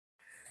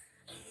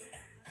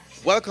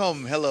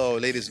Welcome, hello,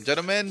 ladies and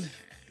gentlemen.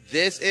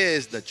 This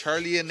is the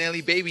Charlie and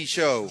Nelly Baby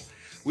Show.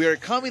 We are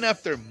coming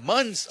after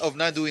months of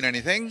not doing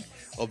anything,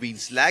 of being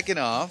slacking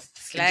off,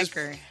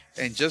 Slacker.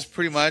 and just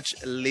pretty much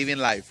living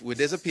life. We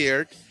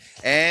disappeared,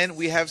 and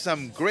we have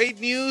some great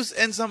news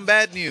and some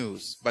bad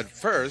news. But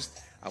first,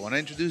 I want to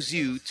introduce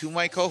you to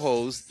my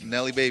co-host,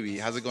 Nelly Baby.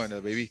 How's it going,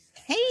 Nelly Baby?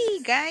 Hey,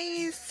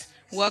 guys.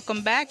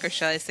 Welcome back, or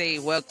shall I say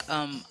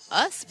welcome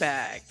us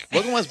back?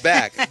 Welcome us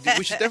back.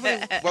 We should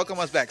definitely welcome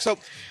us back. So,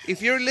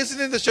 if you're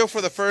listening to the show for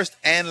the first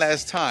and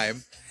last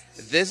time,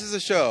 this is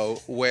a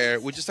show where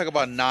we just talk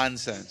about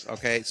nonsense,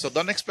 okay? So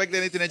don't expect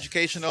anything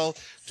educational.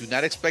 Do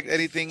not expect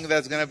anything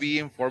that's going to be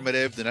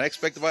informative. Do not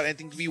expect about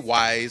anything to be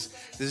wise.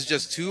 This is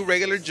just two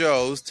regular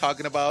Joes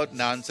talking about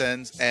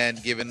nonsense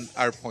and giving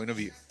our point of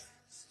view.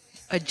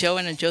 A Joe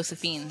and a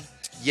Josephine.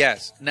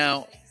 Yes.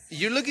 Now,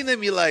 you're looking at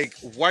me like,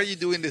 why are you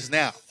doing this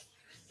now?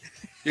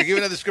 You're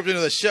giving a description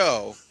of the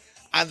show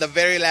on the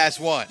very last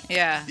one.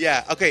 Yeah.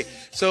 Yeah. Okay.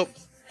 So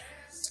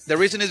the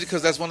reason is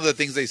because that's one of the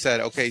things they said.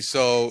 Okay.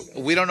 So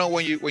we don't know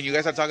when you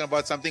guys are talking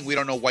about something, we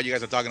don't know what you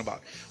guys are talking about.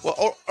 Well,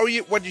 or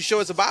what your show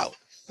is about.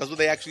 That's what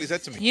they actually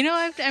said to me. You know,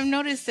 I've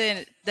noticed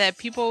that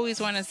people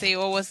always want to say,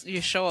 "Oh, what's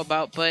your show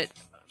about?" But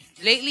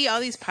lately, all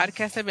these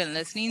podcasts I've been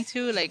listening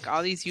to, like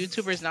all these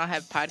YouTubers now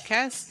have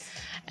podcasts,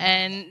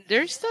 and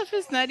their stuff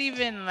is not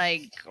even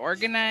like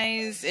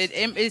organized.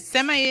 It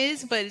semi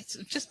is, but it's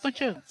just a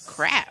bunch of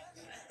crap.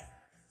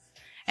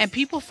 And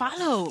people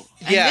follow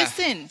and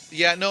listen.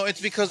 Yeah, no,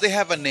 it's because they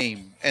have a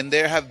name and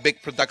they have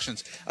big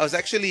productions. I was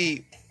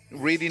actually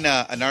reading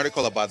an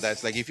article about that.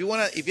 It's like if you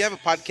have a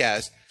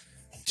podcast,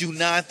 do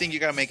not think you're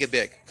gonna make it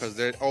big because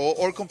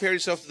or compare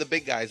yourself to the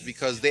big guys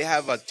because they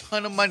have a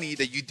ton of money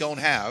that you don't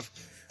have.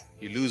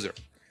 You loser.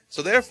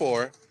 So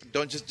therefore,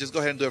 don't just go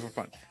ahead and do it for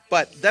fun.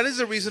 But that is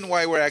the reason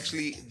why we're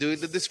actually doing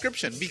the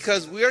description,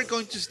 because we are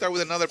going to start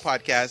with another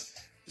podcast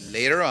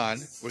later on.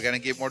 We're going to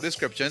give more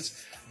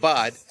descriptions,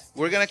 but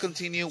we're going to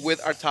continue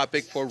with our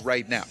topic for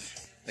right now.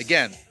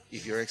 Again,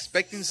 if you're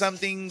expecting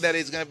something that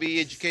is going to be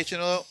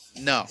educational,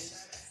 no.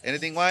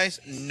 Anything wise?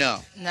 No.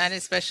 Not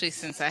especially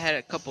since I had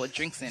a couple of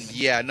drinks in me.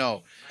 Yeah,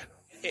 no.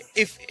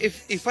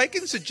 If I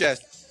can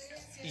suggest,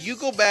 you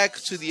go back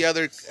to the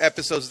other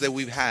episodes that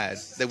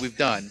we've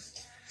done,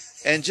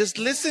 and just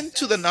listen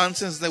to the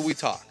nonsense that we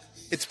talk.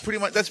 That's pretty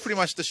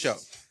much the show.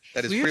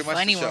 That is We're pretty much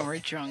funny the show. when we're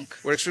drunk.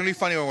 We're extremely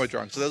funny when we're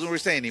drunk. So that's what we're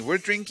saying. If we're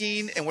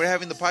drinking and we're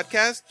having the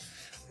podcast,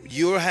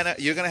 you're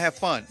gonna have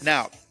fun.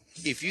 Now,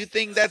 if you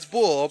think that's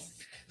bull,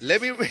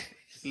 let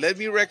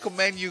me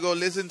recommend you go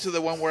listen to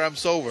the one where I'm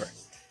sober.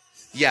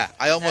 Yeah,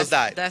 I almost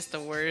died. That's the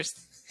worst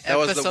That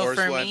was episode the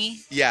worst for one. me.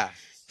 Yeah.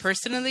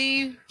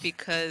 Personally,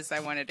 because I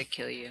wanted to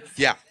kill you.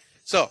 Yeah.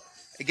 So,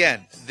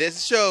 again,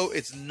 this show,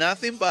 it's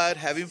nothing but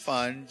having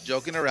fun,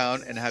 joking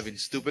around, and having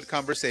stupid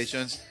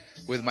conversations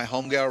with my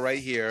homegirl right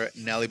here,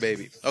 Nelly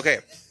Baby. Okay,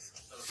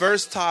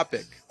 first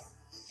topic.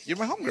 You're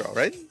my homegirl,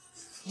 right?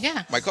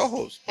 Yeah. My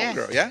co-host, Yeah.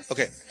 homegirl, yeah?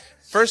 Okay,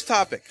 first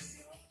topic.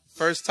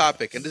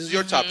 And this is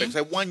your topic, so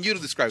I want you to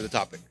describe the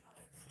topic.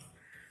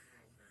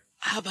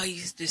 How about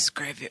you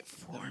describe it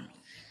for me?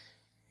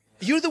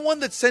 You're the one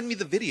that sent me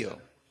the video.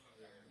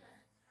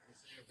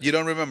 You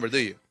don't remember, do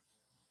you?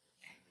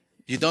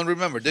 You don't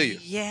remember, do you?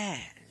 Yeah.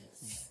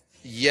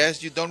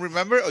 Yes, you don't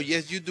remember, or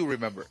yes, you do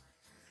remember?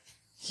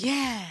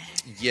 Yeah.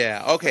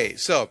 Yeah, okay.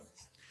 So,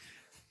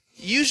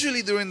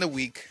 usually during the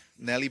week,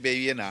 Nelly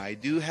Baby and I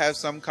do have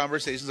some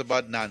conversations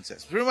about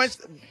nonsense. Pretty much,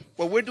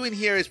 what we're doing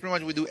here is pretty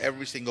much we do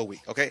every single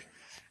week, okay?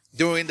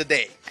 During the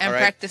day. And all right?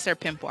 practice our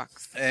pimp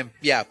walks. And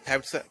yeah,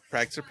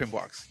 practice our pimp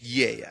walks.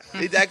 Yeah.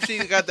 It actually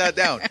got that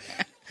down.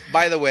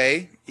 By the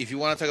way, if you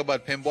want to talk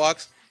about pimp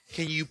walks,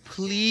 can you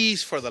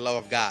please, for the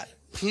love of God,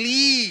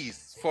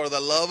 please, for the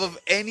love of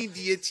any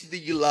deity that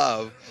you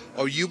love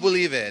or you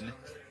believe in,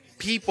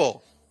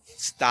 people,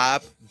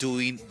 stop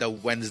doing the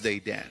Wednesday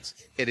dance.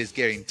 It is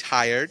getting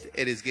tired.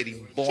 It is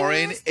getting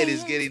boring. It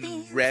is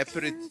getting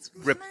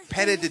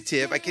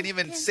repetitive. I can't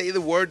even say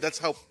the word. That's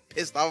how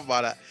pissed off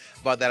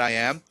about that I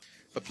am.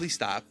 But please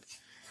stop.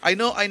 I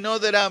know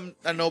that I'm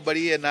a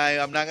nobody, and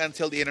I'm not gonna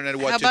tell the internet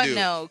what How to about do.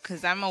 no?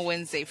 Because I'm a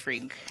Wednesday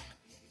freak.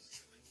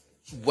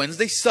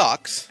 Wednesday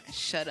sucks.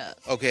 Shut up.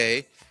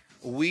 Okay,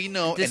 we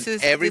know, This and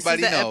is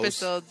everybody this is the knows.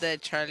 episode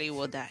that Charlie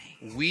will die.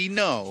 We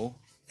know,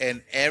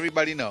 and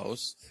everybody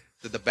knows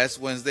that the best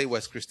Wednesday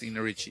was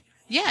Christina Ricci.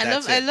 Yeah,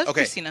 That's I it. love Okay.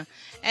 Christina,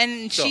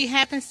 and So- she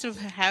happens to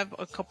have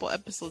a couple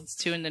episodes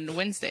too in the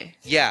Wednesday.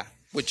 Yeah,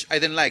 which I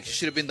didn't like. She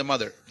should have been the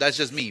mother. That's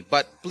just me.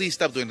 But please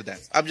stop doing the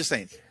dance. I'm just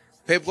saying.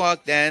 Pip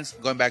walk, dance,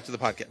 going back to the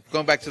podcast.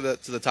 Going back to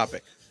the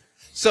topic.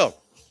 So,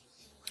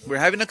 we're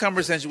having a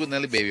conversation with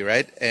Nelly Baby,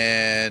 right?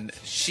 And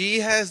she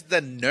has the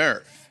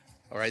nerve,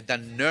 all right, the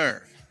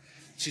nerve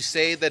to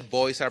say that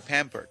boys are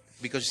pampered.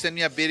 Because she sent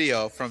me a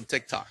video from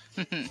TikTok.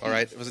 All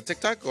right? Was it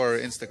TikTok or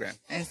Instagram?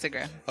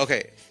 Instagram.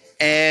 Okay.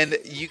 And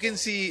you can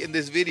see in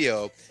this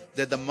video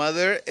that the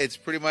mother, it's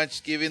pretty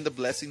much giving the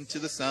blessing to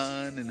the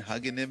son and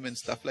hugging him and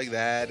stuff like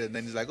that. And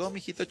then he's like, oh,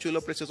 mijito chulo,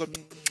 precioso.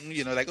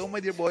 Like, oh, my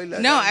dear boy.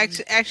 No,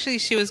 actually,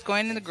 she was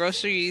going to the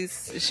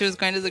groceries. She was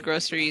going to the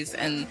groceries,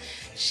 and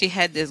she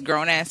had this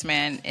grown-ass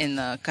man in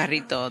the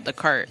carrito, the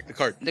cart.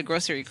 The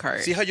grocery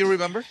cart. See how you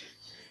remember?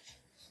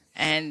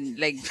 And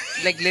like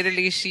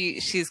literally,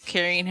 she's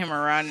carrying him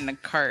around in a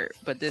cart.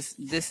 But this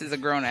is a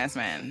grown-ass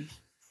man.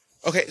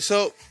 Okay,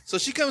 so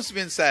she comes to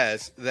me and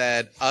says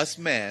that us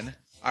men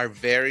are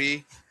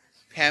very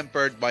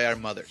pampered by our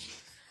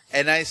mothers.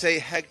 And I say,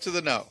 heck to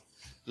the no.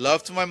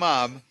 Love to my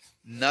mom.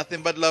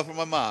 Nothing but love for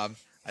my mom.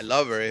 I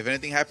love her. If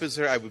anything happens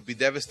to her, I would be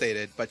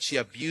devastated. But she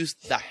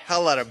abused the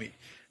hell out of me.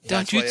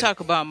 Don't you talk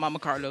about Mama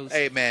Carlos.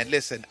 Hey, man,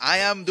 listen. I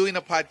am doing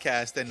a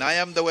podcast, and I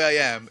am the way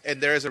I am. And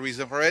there is a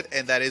reason for it,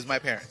 and that is my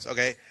parents,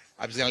 okay?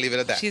 I'm just going to leave it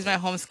at that. She's my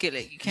home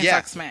skillet. You can't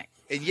talk smack.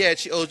 And yet,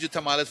 she owes you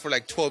tamales for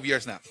like 12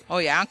 years now. Oh,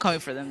 yeah, I'm coming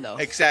for them, though.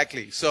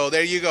 Exactly. So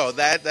there you go.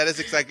 That is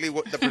exactly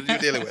what the person you're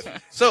dealing with.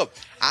 So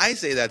I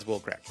say that's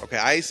bullcrap. Okay,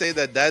 I say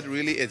that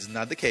really is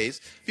not the case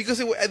because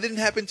it didn't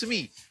happen to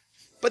me.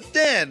 But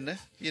then,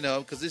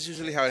 because this is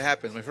usually how it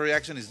happens. My first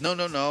reaction is,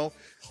 no,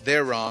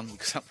 they're wrong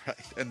because I'm right.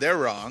 And they're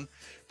wrong.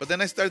 But then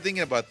I start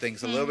thinking about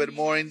things a little bit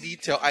more in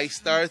detail. I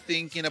start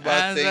thinking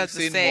about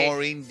things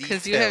more in detail.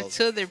 Because you have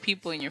two other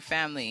people in your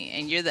family,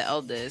 and you're the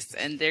eldest,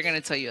 and they're going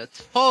to tell you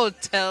a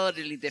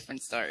totally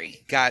different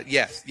story. God,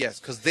 yes,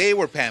 because they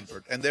were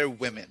pampered, and they're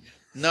women.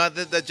 Not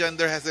that the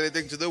gender has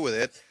anything to do with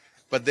it,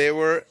 but they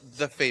were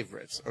the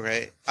favorites,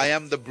 okay? I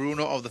am the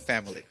Bruno of the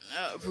family.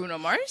 Bruno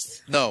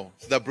Mars? No,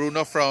 the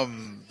Bruno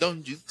from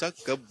Don't You Talk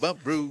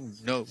About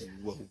Bruno.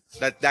 Whoa.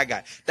 That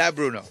guy. That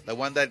Bruno. The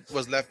one that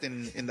was left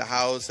in the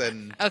house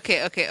and...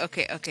 Okay.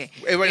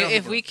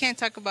 If we can't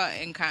talk about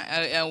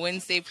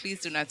Wednesday,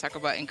 please do not talk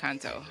about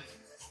Encanto.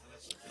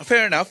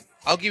 Fair enough.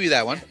 I'll give you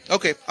that one.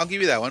 Okay, I'll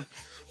give you that one.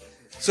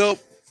 So,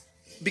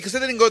 because I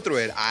didn't go through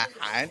it,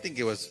 I think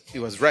it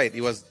was right.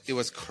 It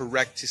was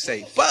correct to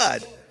say.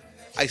 But...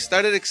 I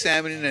started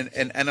examining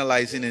and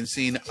analyzing and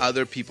seeing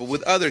other people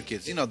with other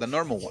kids, the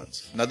normal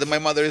ones. Not that my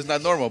mother is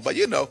not normal, but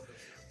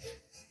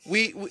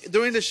we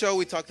during the show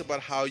we talked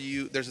about how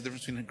there's a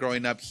difference between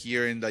growing up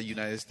here in the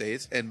United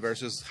States and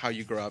versus how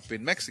you grow up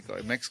in Mexico.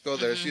 In Mexico,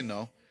 there's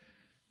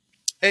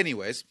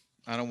anyways,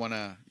 I don't want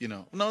to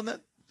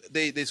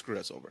they screwed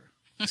us over,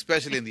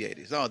 especially in the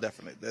 80s. No,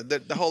 definitely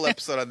the whole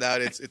episode on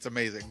that it's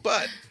amazing,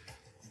 but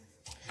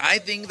I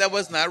think that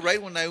was not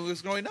right when I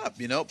was growing up,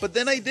 But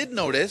then I did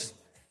notice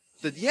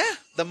that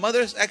the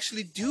mothers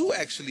do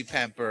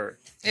pamper.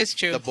 It's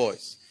true. The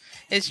boys.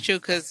 It's true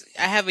because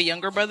I have a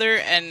younger brother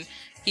and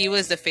he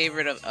was the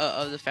favorite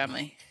of the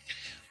family.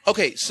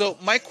 Okay, so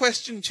my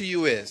question to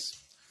you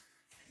is,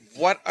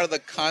 what are the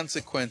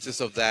consequences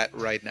of that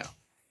right now?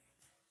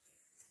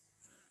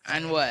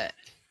 And what?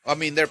 I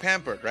mean, they're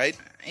pampered, right?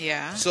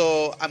 Yeah.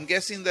 So I'm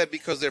guessing that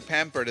because they're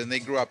pampered and they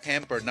grew up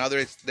pampered, now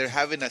they're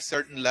having a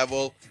certain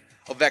level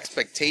of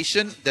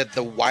expectation that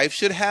the wife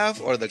should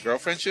have or the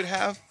girlfriend should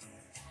have.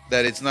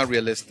 That it's not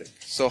realistic.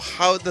 So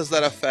how does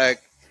that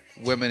affect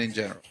women in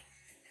general?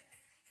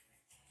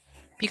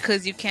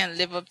 Because you can't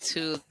live up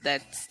to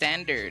that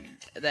standard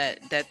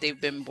that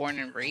they've been born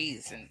and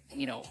raised and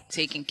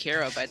taken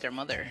care of by their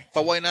mother.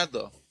 But why not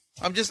though?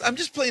 I'm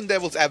just playing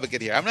devil's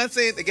advocate here. I'm not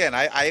saying again.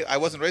 I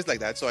wasn't raised like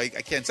that, so I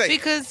can't say.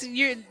 Because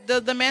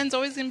the man's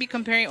always gonna be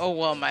comparing. Oh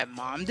well, my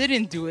mom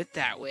didn't do it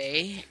that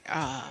way,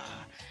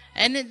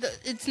 and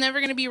it's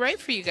never gonna be right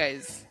for you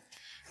guys.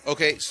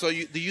 Okay, so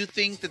do you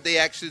think that they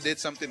actually did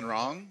something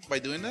wrong by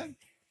doing that?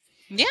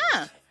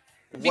 Yeah.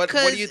 What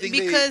do you think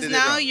because they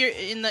now did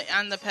you're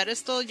on the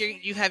pedestal.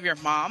 You have your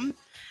mom,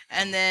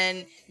 and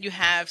then you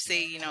have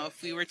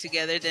if we were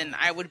together, then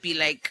I would be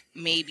like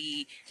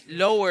maybe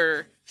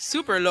lower,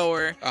 super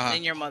lower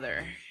than your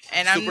mother.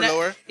 And super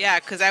lower? Yeah,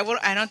 because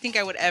I don't think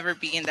I would ever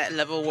be in that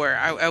level where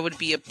I would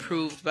be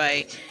approved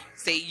by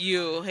say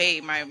you.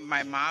 Hey,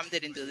 my mom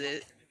didn't do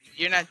this.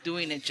 You're not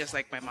doing it just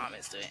like my mom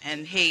is doing.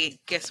 And hey,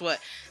 guess what?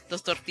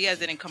 Those tortillas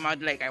didn't come out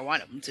like I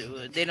want them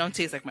to. They don't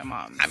taste like my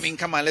mom. I mean,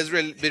 come on, let's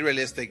be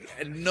realistic.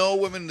 No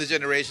woman in the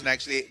generation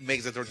actually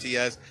makes the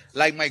tortillas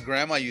like my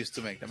grandma used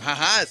to make them.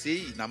 Haha,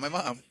 see, not my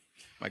mom,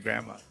 my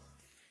grandma.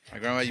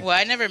 Well,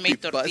 I never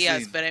made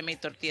tortillas, but I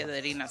made tortilla de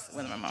harinas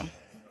with my mom.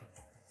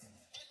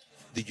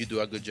 Did you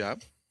do a good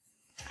job?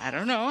 I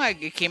don't know.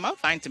 It came out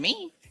fine to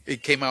me.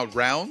 It came out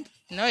round?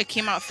 No, it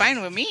came out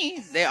fine with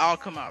me. They all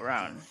come out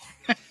round.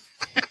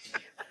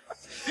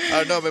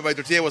 I don't know, but my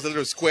tortilla was a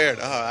little squared.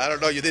 I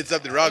don't know. You did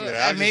something wrong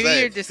there. Maybe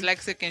you're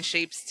dyslexic in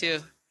shapes too.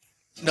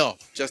 No,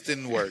 just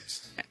in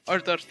words. Or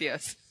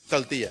tortillas.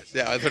 Tortillas.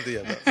 Yeah,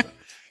 tortillas.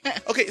 No.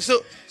 Okay,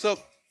 so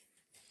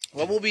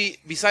what will be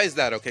besides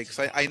that? Okay, because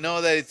I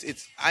know that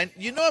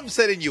I'm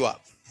setting you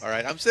up. All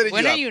right, I'm setting you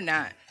up. When are you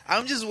not?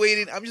 I'm just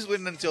waiting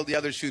until the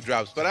other shoe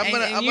drops. But I'm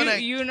gonna.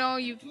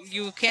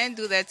 You can't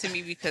do that to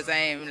me because I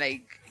am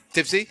like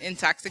tipsy,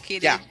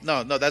 intoxicated. Yeah,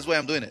 no, that's why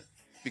I'm doing it.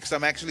 Because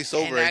I'm actually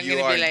sober and you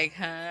are. Be like,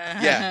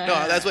 Yeah,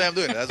 no, that's why I'm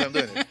doing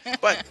it.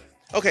 But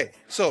okay,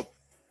 so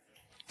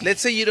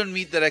let's say you don't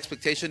meet that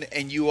expectation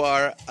and you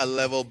are a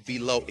level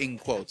below, in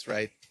quotes,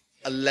 right?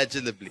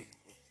 Allegedly,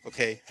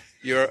 okay?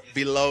 You're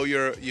below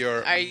your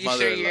Are you sure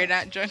mother-in-law. you're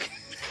not drunk?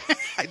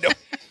 I know.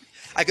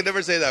 I could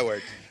never say that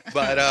word.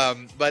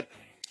 But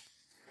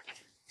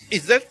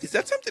is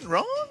that something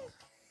wrong?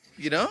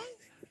 You know?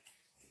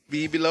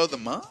 Be below the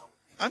mom?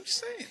 I'm just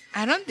saying.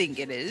 I don't think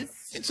it is.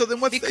 And so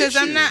then what's Because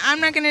the issue?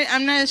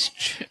 I'm not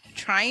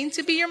trying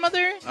to be your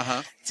mother.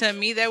 Uh-huh. To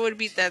me,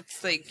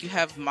 that's like you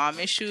have mom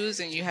issues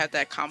and you have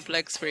that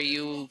complex where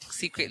you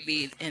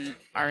secretly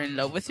are in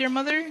love with your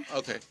mother.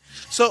 Okay.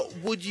 So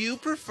would you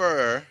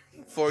prefer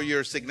for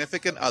your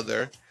significant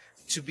other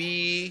to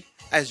be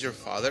as your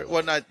father?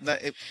 Well, not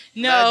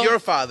your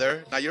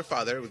father. Not your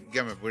father.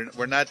 Again,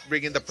 we're not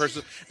bringing the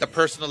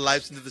personal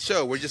lives into the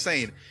show. We're just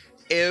saying,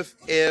 if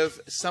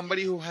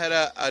somebody who had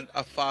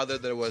a father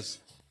that was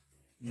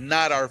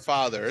not our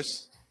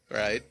father's,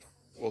 right?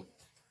 Well,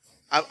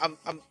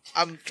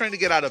 I'm trying to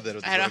get out of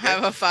it. I don't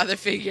have a father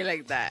figure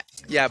like that.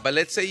 Yeah, but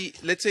let's say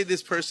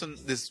this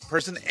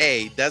person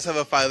A does have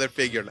a father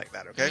figure like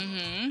that, okay?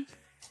 Mm-hmm.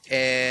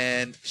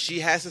 And she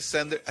has a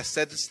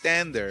certain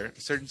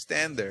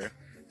standard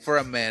for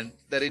a man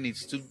that it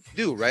needs to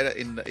do, right?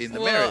 In the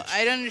marriage.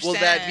 I don't understand.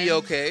 Will that be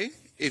okay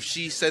if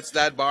she sets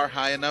that bar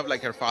high enough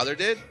like her father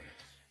did?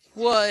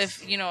 Well,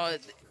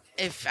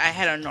 if I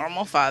had a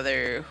normal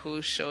father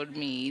who showed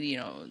me,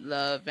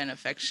 love and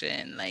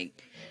affection,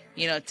 like,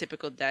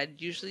 typical dad,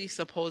 usually,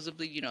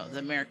 supposedly, the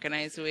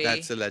Americanized way.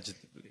 That's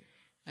allegedly.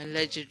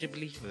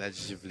 Allegedly.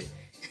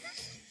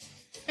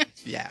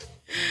 Yeah.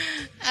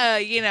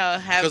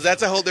 Have. Because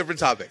that's a whole different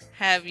topic.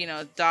 Have,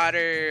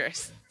 daughter,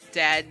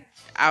 dad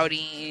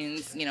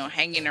outings,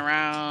 hanging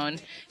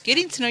around,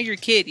 getting to know your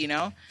kid,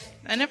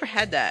 I never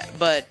had that,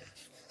 but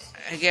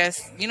I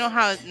guess,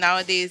 how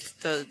nowadays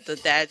the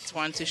dads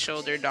want to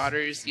show their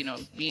daughters,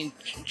 being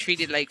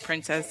treated like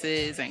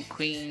princesses and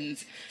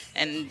queens.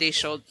 And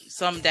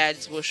some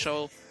dads will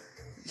show,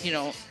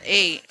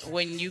 hey,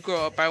 when you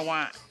grow up,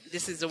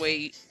 this is the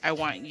way I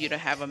want you to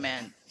have a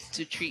man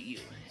to treat you.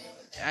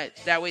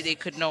 That way they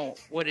could know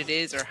what it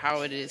is or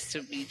how it is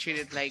to be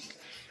treated like,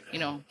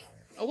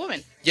 a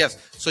woman. Yes.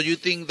 So you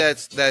think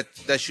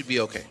that should be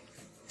okay?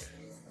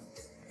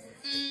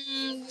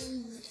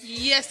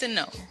 Yes and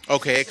no.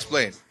 Okay,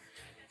 explain.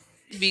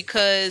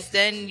 Because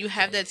then you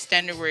have that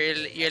standard where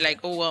you're like,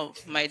 oh, well,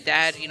 my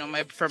dad,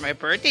 for my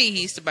birthday,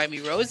 he used to buy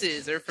me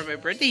roses, or for my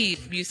birthday, he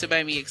used to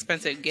buy me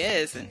expensive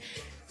gifts, and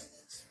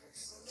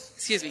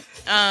excuse me.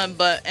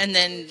 And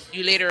then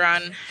you later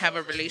on have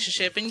a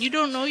relationship, and you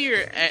don't know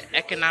your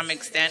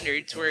economic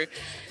standards where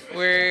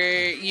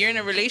you're in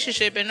a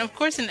relationship, and of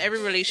course in every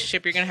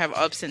relationship you're going to have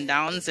ups and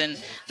downs, and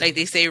like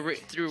they say,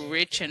 through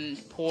rich and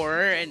poor,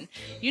 and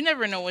you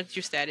never know what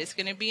your status is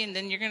going to be, and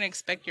then you're going to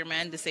expect your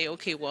man to say,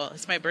 okay, well,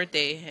 it's my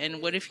birthday,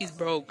 and what if he's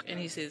broke and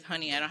he says,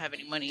 honey, I don't have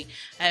any money,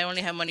 I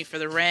only have money for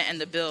the rent and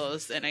the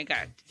bills, and I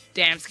got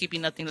damn skippy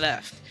nothing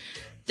left.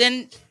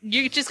 Then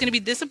you're just going to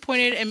be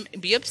disappointed and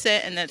be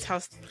upset, and that's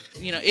how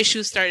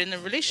issues start in the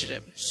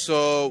relationship.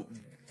 So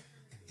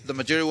the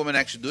majority of women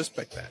actually do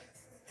expect that,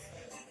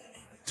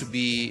 to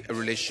be a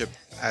relationship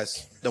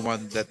as the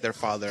one that their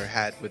father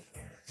had with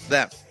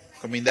them.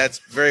 I mean, that's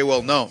very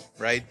well known,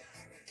 right?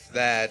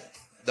 That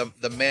the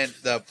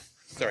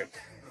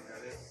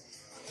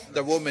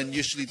woman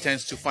usually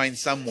tends to find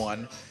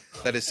someone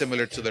that is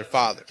similar to their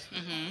father.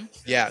 Mm-hmm.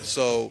 Yeah.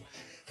 So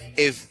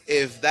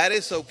if that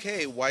is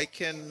okay, why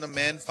can a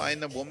man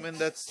find a woman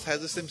that has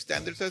the same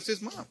standards as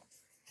his mom?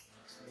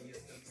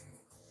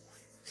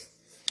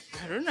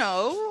 I don't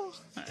know.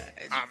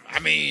 I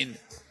mean,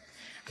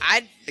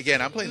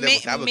 again, I'm playing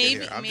devil's advocate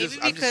here. I'm just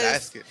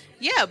asking.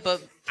 Yeah,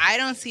 but I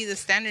don't see the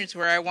standards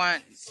where I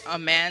want a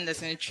man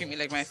that's going to treat me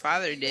like my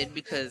father did,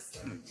 because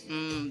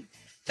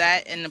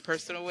that in a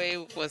personal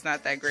way was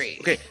not that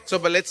great. Okay, so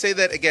but let's say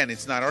that again,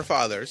 it's not our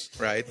fathers,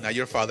 right? Not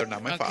your father,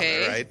 not my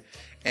father, right?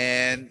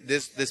 And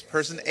this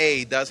person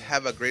A does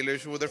have a great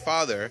relationship with her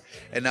father,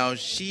 and now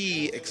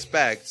she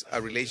expects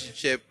a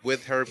relationship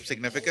with her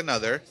significant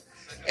other,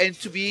 and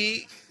to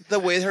be the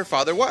way her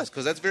father was,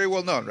 because that's very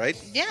well known,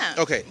 right? Yeah.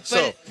 Okay,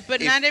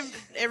 but not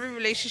every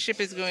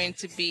relationship is going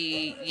to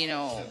be,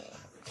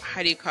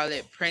 how do you call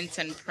it, prince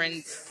and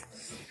prince.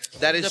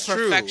 That is the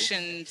true.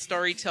 Perfection,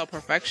 story tell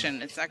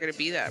perfection. It's not going to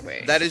be that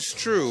way. That is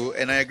true,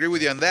 and I agree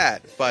with you on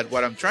that. But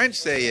what I'm trying to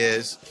say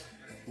is,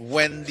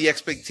 when the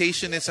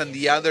expectation is on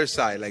the other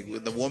side, like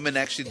when the woman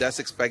actually does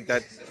expect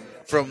that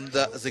from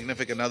the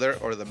significant other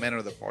or the man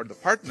or the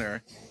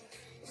partner,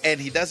 and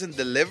he doesn't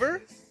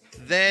deliver,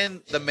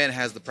 then the man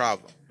has the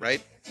problem,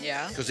 right?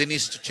 Yeah. Because he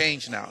needs to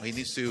change now. He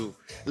needs to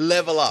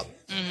level up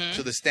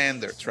to the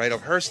standards, right?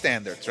 Of her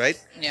standards, right?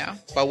 Yeah.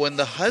 But when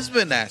the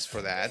husband asks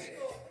for that,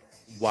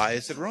 why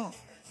is it wrong?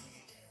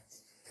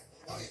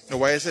 Or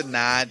why is it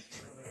not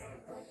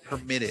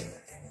permitted?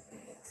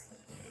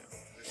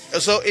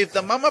 So if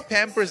the mama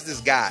pampers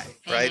this guy,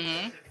 right?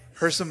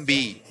 Person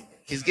B,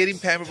 he's getting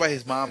pampered by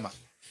his mama.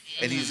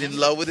 And he's in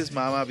love with his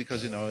mama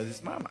because, it's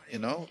his mama,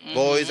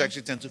 Boys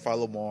actually tend to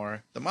follow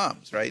more the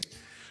moms, right?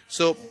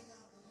 So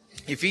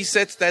If he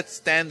sets that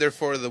standard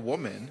for the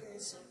woman,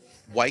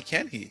 why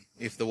can't he?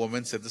 If the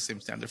woman set the same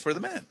standard for the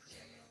man,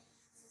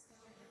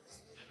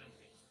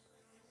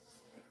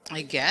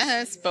 I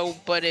guess,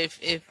 but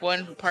if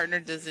one partner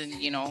doesn't,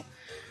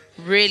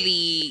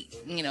 really,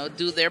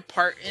 do their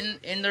part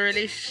in the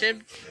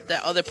relationship,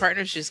 the other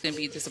partner's just gonna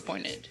be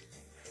disappointed.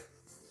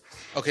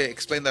 okay,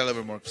 explain that a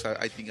little bit more because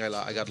I think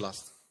I got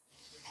lost.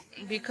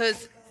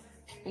 Because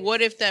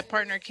what if that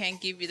partner can't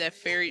give you that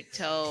fairy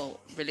tale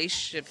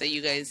relationship that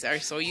you guys are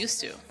so used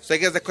to? So I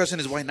guess the question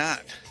is why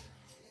not?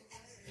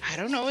 I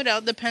don't know. It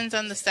all depends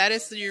on the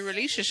status of your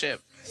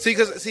relationship. See,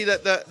 because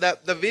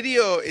the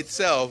video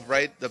itself,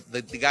 right?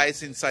 The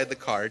guy's inside the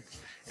card,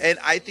 and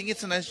I think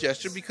it's a nice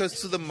gesture because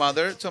to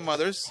a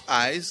mother's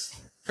eyes,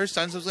 her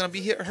son's was gonna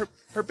be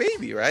her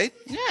baby, right?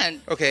 Yeah.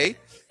 Okay,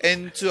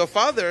 and to a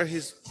father,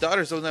 his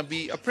daughter's gonna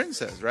be a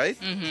princess, right?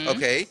 Mm-hmm.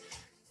 Okay,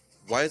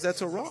 why is that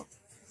so wrong?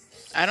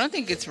 I don't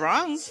think it's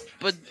wrong,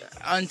 but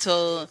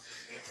until,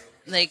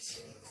 like,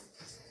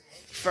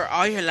 for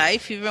all your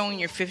life, even when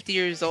you're 50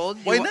 years old,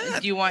 Why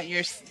not? You want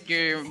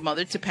your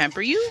mother to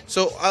pamper you?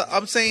 So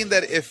I'm saying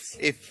that if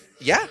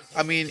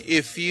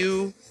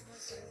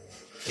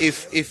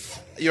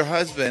your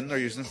husband or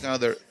your significant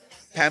other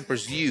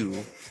pampers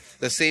you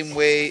the same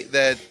way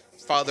that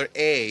Father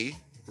A,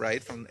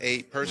 right, from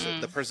A person,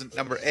 the person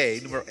number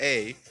A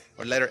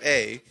or letter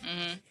A,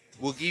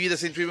 will give you the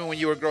same treatment when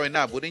you were growing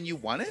up, wouldn't you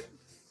want it?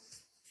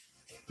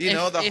 You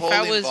know, the if whole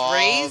I was involved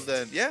raised,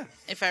 and yeah.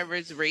 If I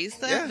was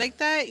raised Yeah. like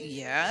that,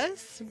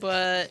 yes,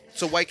 but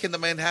So why can the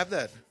man have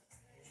that?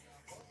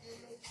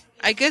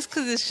 I guess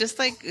because it's just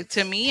like,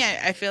 to me,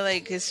 I feel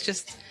like it's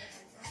just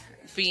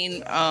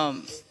being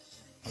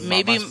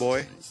maybe Mama's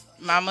boy.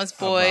 mama's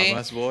boy.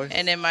 Mama's boy.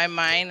 And in my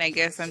mind, I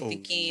guess I'm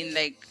thinking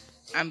like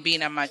I'm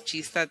being a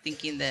machista,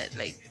 thinking that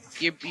like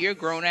you're a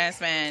grown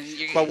ass man.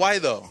 But why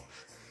though?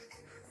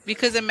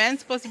 Because a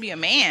man's supposed to be a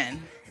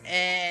man,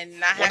 and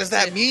not. What does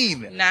that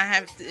mean?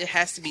 It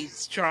has to be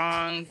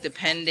strong,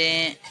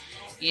 dependent.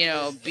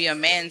 Be a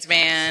man's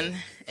man,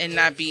 and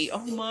not be,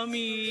 oh,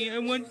 mommy, I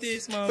want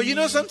this, mommy.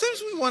 But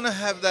sometimes we want to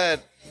have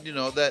that,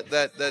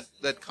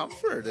 that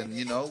comfort, and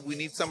we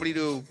need somebody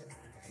to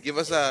give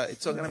us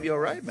it's all gonna be all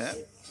right, man.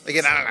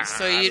 Again,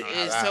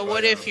 So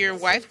what if your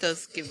wife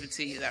does give it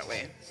to you that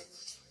way?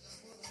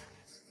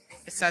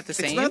 It's not the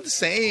same. It's not the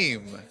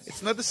same.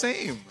 It's not the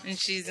same. And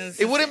she's in.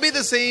 It wouldn't be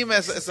the same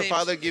as a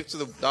father gives to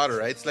the daughter,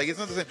 right? It's like it's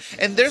not the same.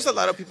 And there's a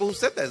lot of people who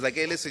said that. It's like,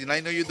 hey, listen, I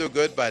know you do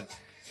good, but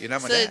you're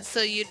not my dad.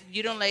 So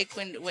you don't like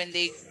when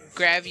they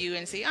grab you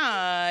and say,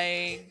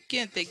 "Ay,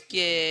 can't they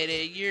get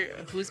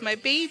it? Who's my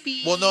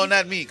baby?" Well, no,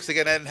 not me, because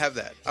again, I didn't have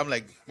that. I'm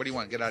like, what do you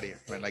want? Get out of here,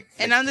 man.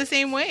 And I'm the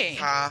same way.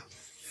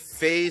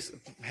 Face,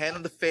 hand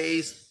on the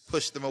face,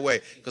 push them away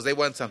because they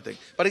want something.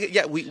 But again,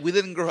 yeah, we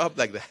didn't grow up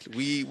like that.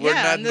 We're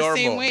not I'm the normal.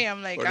 same way.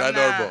 I'm like, we're I'm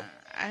not normal.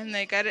 I'm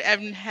like, I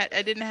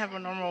didn't have a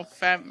normal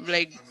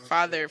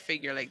father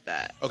figure like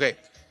that. Okay,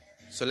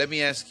 so let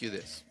me ask you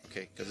this,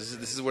 okay? Because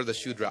this is where the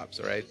shoe drops,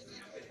 all right?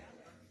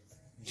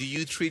 Do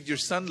you treat your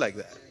son like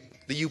that?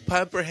 Do you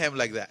pamper him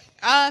like that?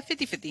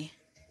 50-50.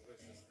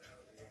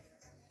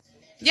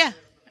 Yeah,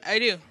 I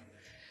do.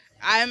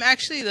 I'm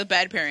actually the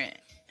bad parent.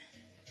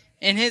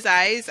 In his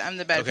eyes, I'm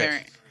the bad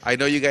parent. I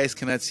know you guys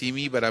cannot see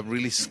me, but I'm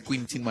really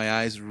squinting my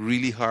eyes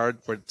really hard,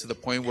 to the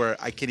point where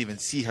I can't even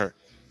see her.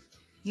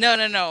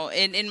 No.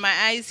 In my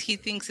eyes, he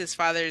thinks his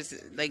father's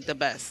like the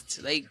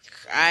best. Like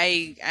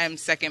I'm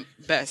second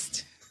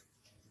best.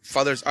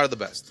 Fathers are the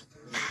best.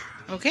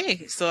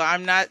 Okay, so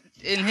I'm not,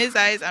 in his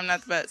eyes, I'm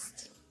not the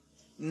best.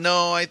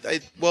 No,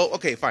 well,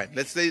 okay, fine.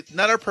 Let's say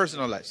not our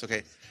personal lives.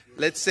 Okay,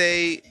 let's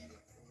say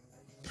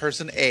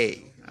person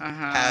A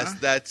has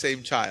that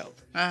same child,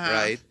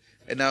 right?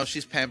 And now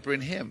she's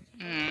pampering him,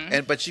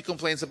 but she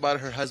complains about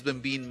her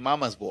husband being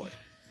mama's boy.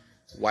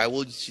 Why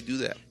would she do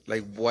that?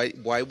 Like, why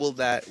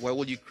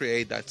will you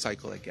create that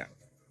cycle again?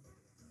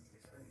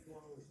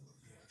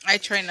 I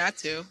try not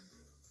to.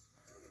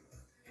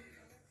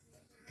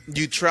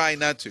 You try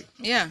not to.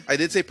 Yeah. I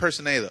did say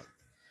person A though.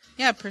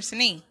 Yeah,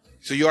 person E.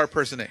 So you are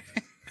person A.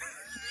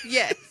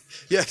 Yes.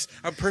 Yes,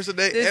 I'm person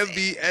A, M,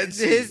 B, and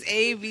C. This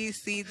A, B,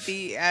 C,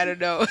 D, I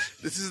don't know.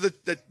 This is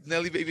the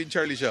Nelly, Baby, and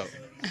Charlie show.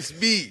 It's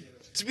me.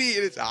 It's me,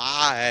 and it's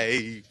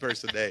I,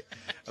 person A.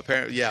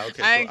 Apparently, yeah,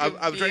 okay. So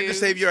I'm trying to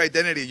save your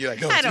identity, and you're like,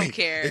 no, it's I don't me.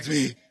 care. It's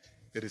me.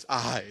 It is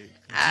I.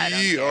 I don't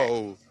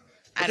G-O.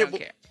 I don't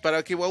care. But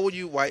okay, what would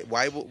you?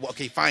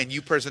 Okay, fine.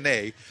 You person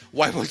A.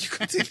 Why would you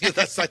continue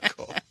that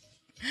cycle?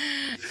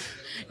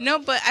 No,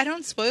 but I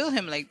don't spoil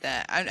him like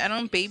that. I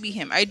don't baby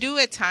him. I do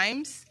at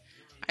times.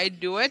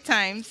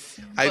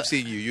 I've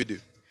seen you. You do.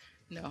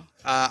 No.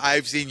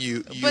 I've seen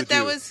you. But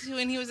that was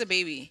when he was a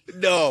baby.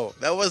 No,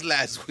 that was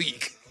last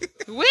week.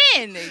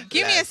 When?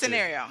 Give me a Last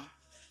scenario.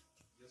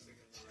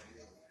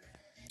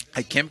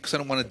 I can't because I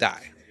don't want to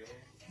die.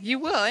 You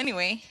will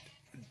anyway.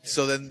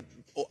 So then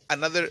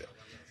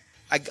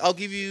I'll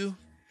give you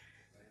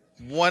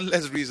one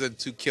less reason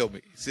to kill me.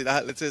 See,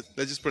 let's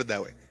just put it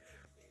that way.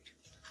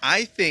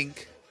 I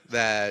think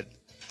that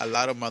a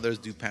lot of mothers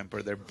do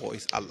pamper their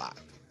boys a lot.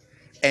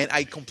 And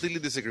I completely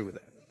disagree with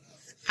that.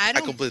 I I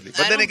don't completely. I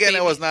But then don't again, I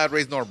baby- was not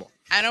raised normal.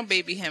 I don't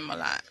baby him a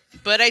lot,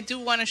 but I do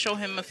want to show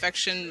him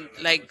affection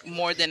like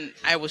more than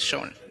I was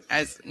shown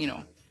as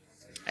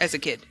as a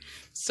kid.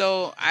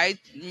 So I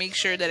make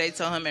sure that I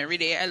tell him every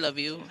day, "I love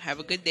you. Have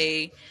a good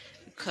day."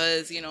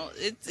 Because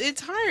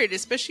it's hard,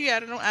 especially I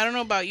don't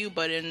know about you,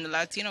 but in the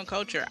Latino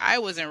culture, I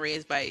wasn't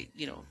raised by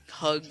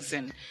hugs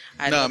and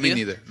I No, love me you.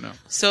 neither. No.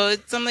 So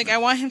I'm like, I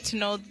want him to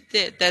know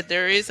that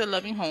there is a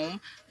loving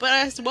home, but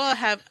as well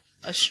have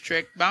a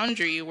strict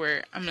boundary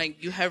where I'm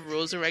like, you have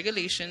rules and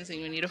regulations and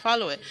you need to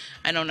follow it.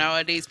 I know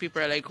nowadays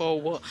people are like, oh,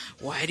 well,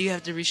 why do you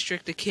have to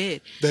restrict the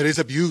kid? That is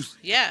abuse.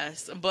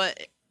 Yes,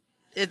 but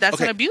that's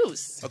Okay. an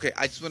abuse. Okay,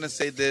 I just want to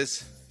say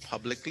this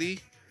publicly.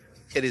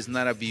 It is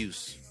not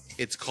abuse.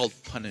 It's called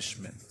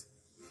punishment.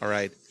 All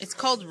right. It's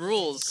called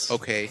rules.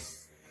 Okay.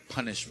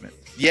 Punishment.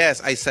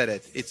 Yes, I said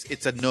it.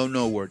 It's a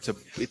no word.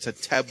 It's a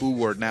taboo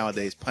word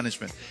nowadays.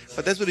 Punishment.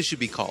 But that's what it should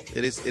be called.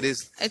 It is.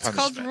 It's punishment.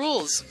 called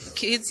rules.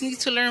 Kids need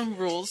to learn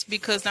rules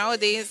because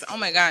nowadays, oh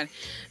my God,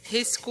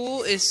 his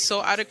school is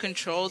so out of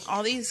control.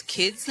 All these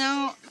kids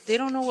now, they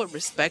don't know what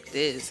respect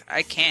is.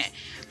 I can't.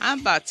 I'm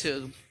about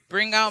to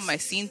bring out my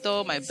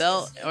cinto, my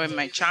belt, or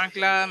my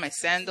chancla, my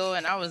sandal,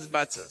 and I was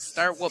about to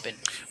start whooping.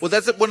 Well,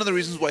 that's one of the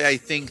reasons why I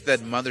think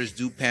that mothers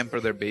do pamper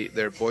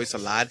their boys a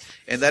lot,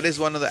 and that is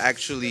one of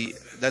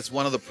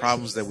the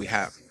problems that we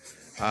have.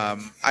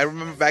 I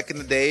remember back in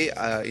the day,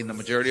 in the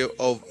majority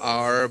of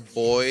our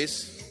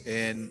boys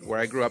in where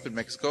I grew up in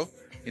Mexico,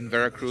 in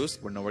Veracruz,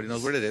 where nobody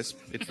knows where it is.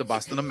 It's the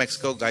Boston of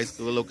Mexico. Guys,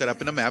 go look it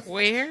up in a map.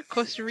 Where?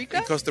 Costa Rica?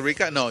 In Costa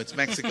Rica? No, it's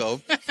Mexico.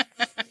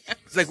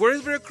 It's like, where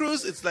is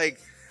Veracruz? It's like,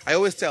 I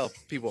always tell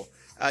people,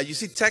 you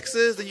see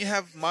Texas, then you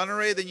have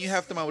Monterrey, then you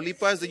have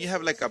Tamaulipas, then you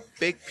have like a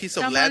big piece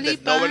of land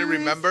that nobody Tamaulipas.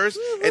 remembers,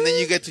 and then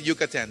you get to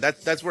Yucatan.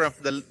 That's where I'm,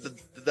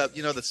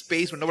 the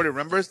space where nobody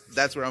remembers.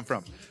 That's where I'm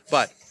from.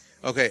 But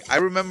okay, I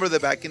remember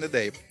that back in the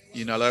day,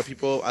 a lot of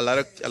people, a lot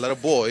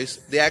of boys,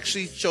 they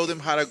actually showed them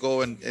how to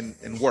go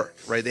and work,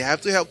 right? They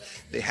have to help.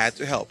 They had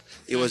to help.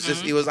 It was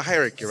it was a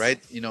hierarchy, right?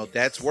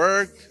 Dads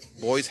worked,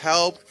 boys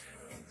helped,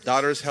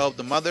 daughters helped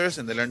the mothers,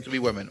 and they learned to be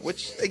women.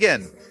 Which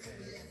again,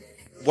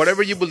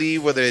 whatever you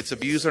believe, whether it's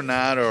abuse or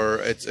not, or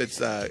it's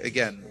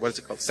again, what is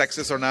it called,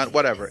 sexist or not,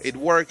 whatever, it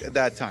worked at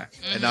that time,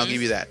 and I'll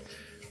give you that.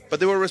 But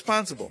they were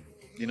responsible.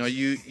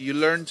 You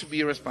learn to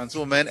be a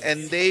responsible man,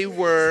 and they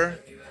were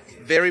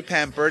very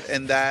pampered,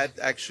 and that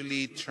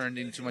actually turned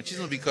into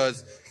machismo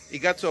because it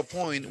got to a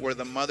point where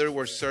the mother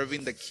were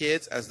serving the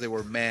kids as they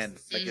were men,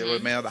 like they were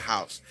men of the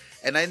house,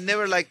 and I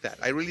never liked that.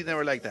 I really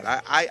never liked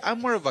that.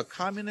 I'm more of a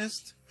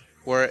communist,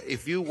 where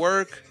if you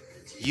work,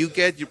 you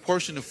get your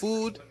portion of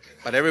food,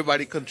 but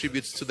everybody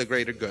contributes to the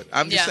greater good.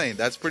 I'm just saying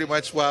that's pretty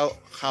much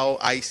how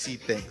I see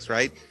things,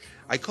 right?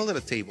 I call it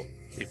a table.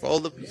 If all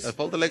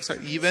the legs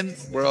are even,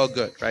 we're all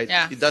good, right?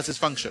 Yeah. It does its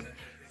function.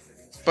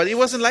 But it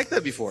wasn't like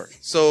that before.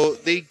 So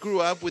they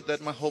grew up with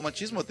that whole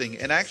machismo thing.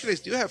 And actually, I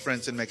still have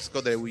friends in Mexico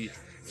that we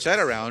chat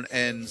around,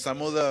 and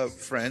some of the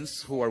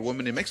friends who are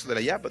women in Mexico, they're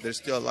like, yeah, but there's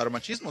still a lot of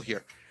machismo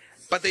here.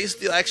 But they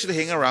still actually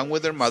hang around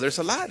with their mothers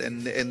a lot,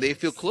 and they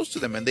feel close to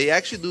them, and they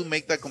actually do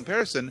make that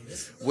comparison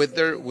with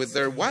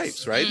their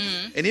wives, right?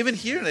 And even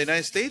here in the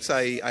United States,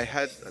 I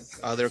had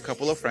a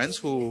couple of friends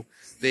who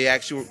they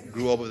actually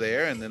grew up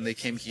there, and then they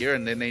came here,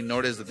 and then they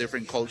noticed the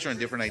different culture and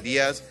different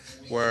ideas.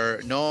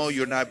 Where no,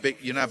 you're not big,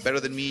 you're not better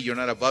than me, you're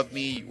not above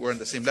me, we're on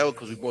the same level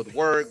because we both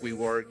work,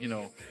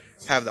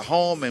 have the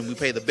home, and we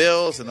pay the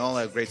bills and all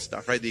that great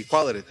stuff, right? The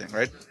equality thing,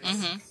 right?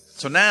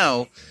 So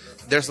now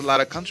there's a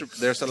lot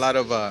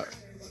of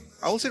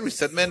I would say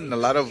resentment and a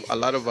lot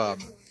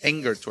of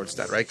anger towards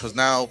that, right? Because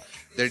now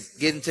they're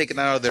getting taken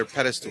out of their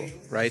pedestal,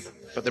 right?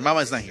 But their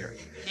mama is not here,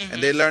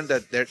 and they learned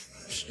that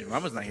your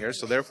mama's not here,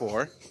 so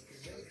therefore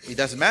it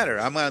doesn't matter.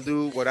 I'm gonna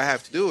do what I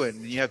have to do,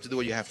 and you have to do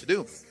what you have to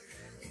do.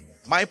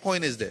 My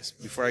point is this: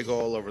 before I go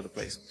all over the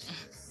place,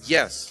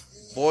 yes,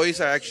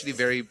 boys are actually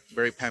very,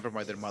 very pampered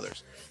by their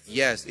mothers.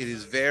 Yes, it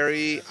is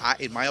very,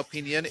 in my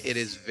opinion, it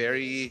is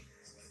very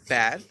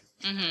bad.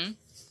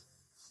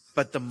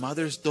 But the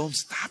mothers don't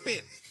stop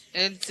it.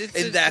 And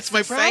that's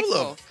my problem.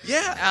 Cycle.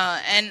 Yeah.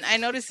 And I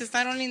noticed it's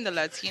not only in the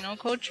Latino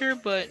culture,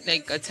 but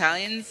like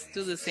Italians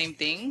do the same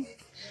thing.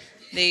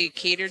 They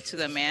cater to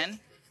the man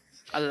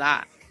a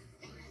lot.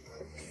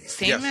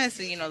 Same as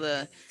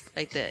the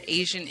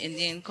Asian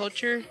Indian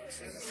culture,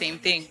 same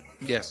thing.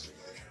 Yes.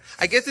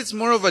 I guess it's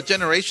more of a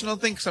generational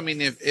thing. 'Cause, I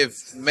mean,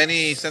 if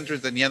many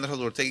centuries the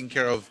Neanderthals were taken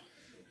care of,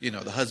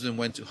 the husband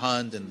went to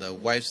hunt and the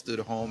wife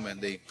stood at home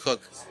and they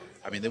cook.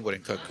 I mean, they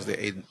wouldn't cook because they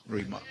ate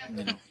rami,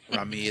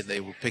 and they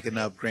were picking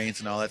up grains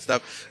and all that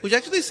stuff, which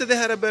actually said they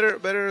had a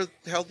better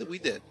health than we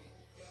did.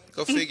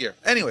 Go figure.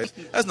 Anyways,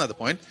 that's not the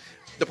point.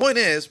 The point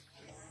is,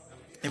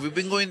 if we've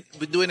been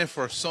doing it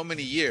for so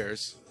many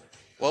years,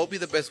 what would be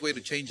the best way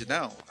to change it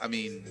now? I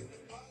mean,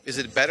 is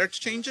it better to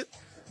change it?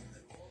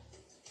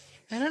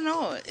 I don't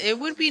know. It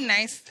would be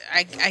nice.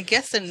 I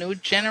guess the new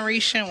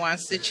generation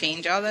wants to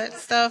change all that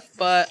stuff,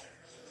 but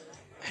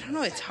I don't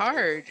know. It's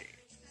hard.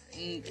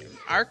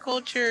 Our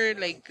culture,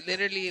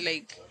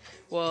 literally,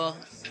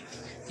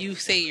 You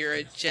say you're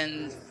a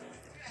Gen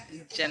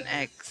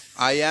X.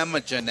 I am a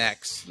Gen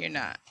X. You're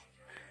not.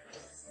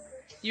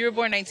 You were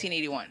born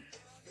 1981.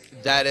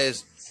 That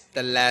is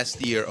the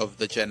last year of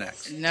the Gen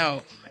X.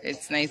 No,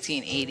 it's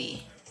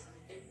 1980.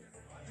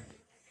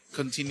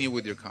 Continue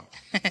with your comment.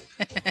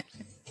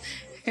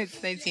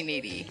 It's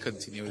 1980.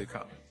 Continue with your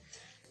comment.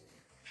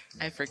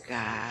 I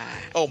forgot.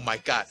 Oh my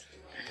God.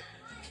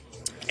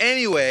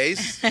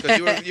 Anyways, because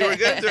you were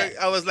good.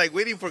 I was like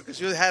waiting for,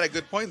 because you had a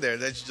good point there.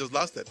 Then she just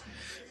lost it.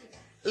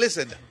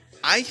 Listen,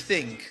 I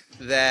think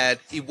that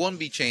it won't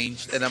be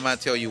changed, and I'm gonna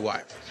tell you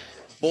why.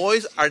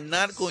 Boys are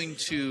not going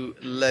to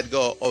let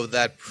go of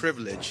that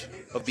privilege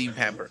of being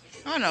pampered.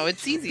 Oh no,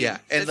 it's easy. Yeah,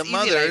 and It's the easy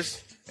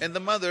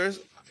mothers,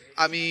 life.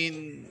 I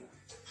mean,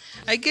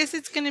 I guess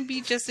it's gonna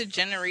be just a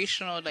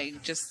generational,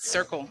 like, just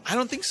circle. I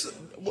don't think so.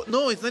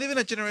 No, it's not even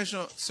a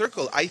generational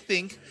circle. I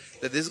think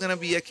that this is going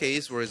to be a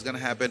case where it's going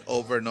to happen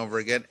over and over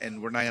again,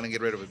 and we're not going to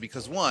get rid of it.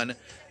 Because, one,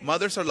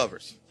 mothers are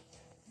lovers.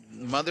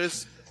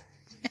 Mothers,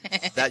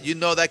 that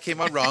that came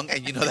out wrong,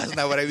 and that's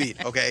not what I mean,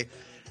 okay?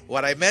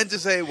 What I meant to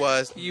say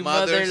was You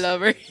mothers, mother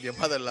lover. Your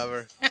mother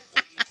lover.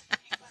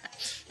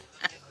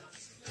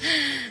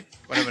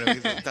 Whatever.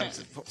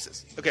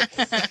 Okay,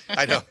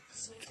 I know.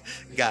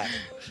 Got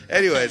it.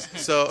 Anyways,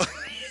 so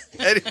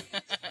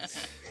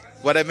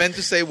what I meant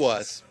to say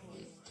was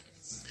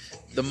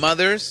the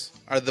mothers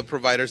are the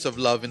providers of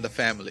love in the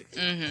family.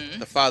 Mm-hmm.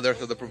 The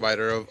fathers are the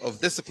provider of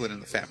discipline in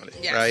the family,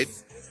 Yes. right?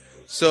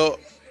 So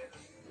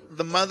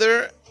the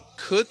mother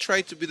could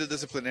try to be the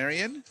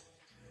disciplinarian,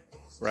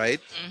 right?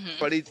 Mm-hmm.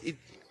 But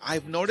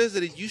I've noticed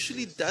that it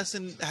usually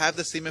doesn't have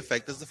the same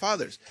effect as the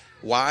fathers.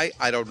 Why?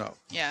 I don't know.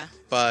 Yeah.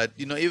 But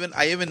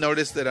I even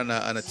noticed that on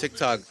a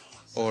TikTok,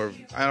 or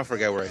I don't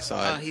forget where I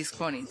saw Oh, it. he's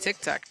quoting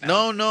TikTok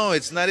now. No,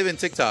 it's not even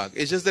TikTok.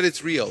 It's just that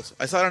it's reels.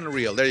 I saw it on a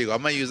reel. There you go.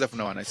 I'm gonna use that from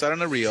now on. I saw it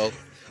on a reel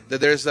that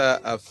there's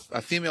a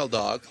female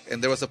dog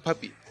and there was a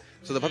puppy.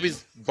 So the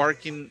puppy's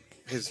barking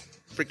his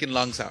freaking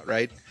lungs out,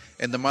 right?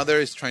 And the mother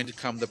is trying to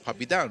calm the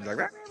puppy down, like,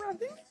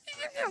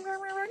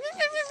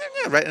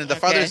 right? And the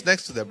father's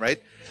next to them,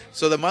 right?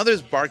 So the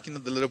mother's barking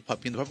at the little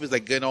puppy, and the puppy's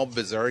like getting all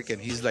berserk,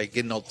 and he's like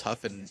getting all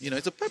tough, and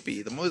it's a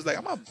puppy. The mother's like,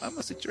 I'm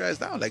gonna sit your ass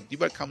down, like, you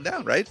better calm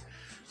down, right?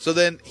 So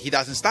then he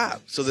doesn't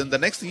stop. So then the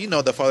next thing you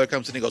know, the father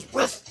comes in and he goes,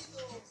 woof,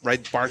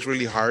 right? Barks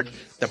really hard.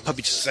 The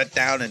puppy just sat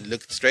down and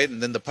looked straight,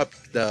 and then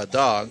the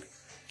dog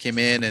came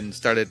in and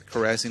started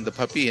caressing the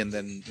puppy, and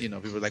then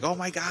people were like, oh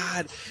my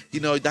God,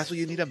 that's what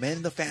you need a man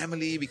in the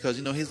family, because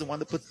he's the one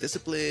that puts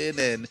discipline,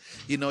 and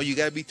you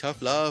gotta be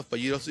tough love, but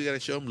you also gotta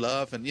show him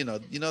love, and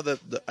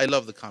I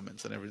love the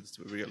comments and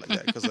everything real like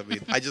that, because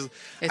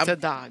It's a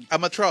dog.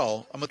 I'm a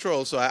troll,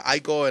 so I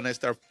go and I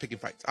start picking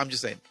fights. I'm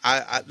just saying,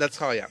 I that's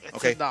how I am. It's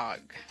Okay, a dog.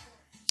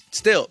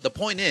 Still, the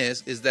point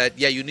is that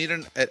you need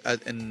an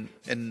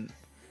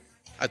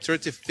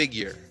authoritative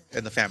figure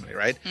in the family,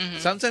 right? Mm-hmm.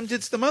 Sometimes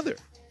it's the mother.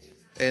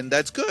 And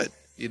that's good.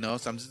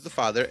 Sometimes it's the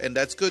father, and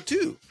that's good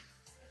too.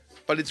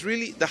 But it's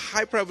really the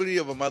high probability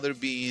of a mother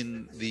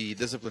being the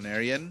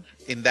disciplinarian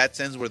in that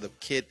sense, where the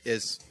kid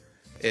is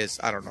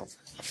I don't know,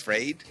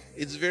 afraid.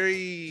 It's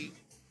very...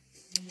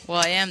 Well,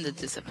 I am the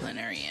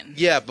disciplinarian.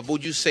 Yeah, but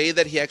would you say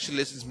that he actually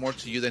listens more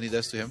to you than he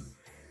does to him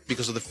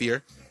because of the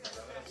fear?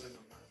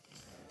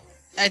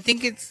 I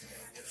think it's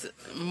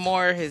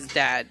more his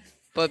dad,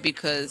 but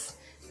because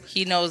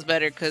he knows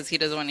better, because he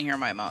doesn't want to hear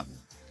my mouth.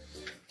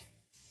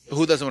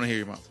 Who doesn't want to hear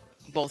your mouth?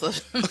 Both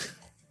of them.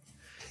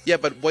 Yeah,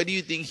 but why do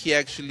you think he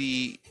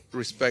actually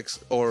respects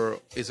or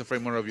is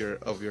afraid more of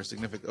your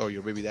significant, or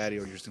your baby daddy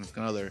or your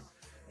significant other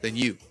than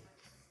you?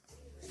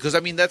 Because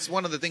that's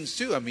one of the things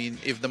too.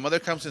 If the mother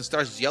comes and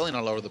starts yelling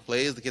all over the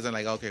place, the kids are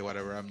like, okay,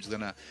 whatever, I'm just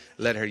gonna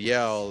let her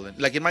yell. And,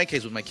 like in my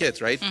case with my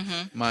kids, right?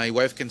 Mm-hmm. My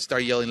wife can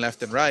start yelling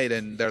left and right,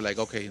 and they're like,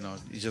 okay,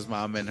 it's just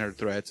mom and her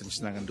threats, and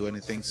she's not gonna do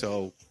anything,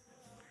 so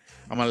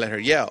I'm gonna let her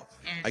yell.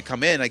 I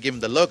come in, I give him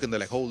the look, and they're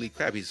like, holy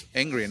crap, he's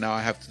angry, and now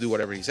I have to do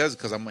whatever he says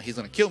because he's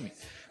gonna kill me.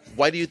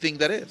 Why do you think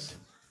that is?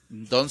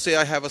 Don't say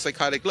I have a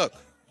psychotic look.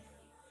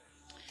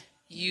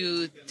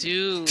 You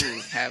do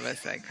have a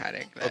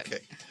psychotic look. Okay.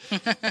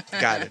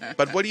 Got it.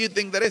 But what do you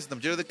think that is? The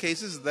majority of the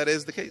cases, that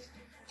is the case.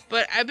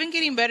 But I've been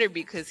getting better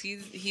because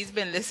he's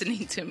been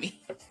listening to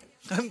me.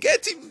 I'm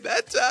getting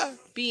better.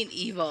 Being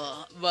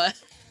evil, but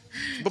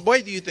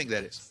why do you think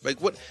that is?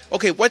 Like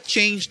what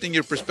changed in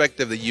your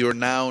perspective that you're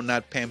now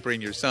not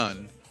pampering your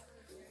son?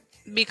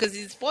 Because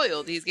he's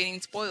spoiled. He's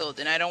getting spoiled,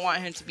 and I don't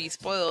want him to be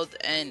spoiled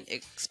and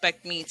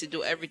expect me to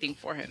do everything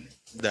for him.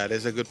 That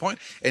is a good point.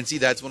 And see,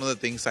 that's one of the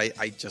things I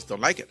just don't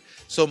like it.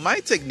 So my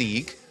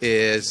technique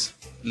is,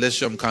 let's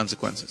show him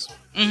consequences.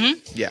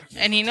 Mm-hmm. Yeah.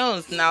 And he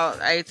knows. Now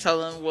I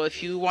tell him, well,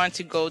 if you want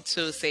to go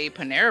to, say,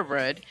 Panera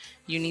Bread,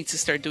 you need to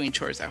start doing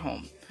chores at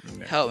home.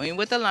 Yeah. Help me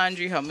with the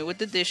laundry, help me with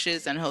the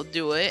dishes, and he'll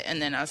do it.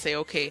 And then I'll say,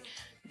 okay,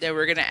 then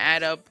we're going to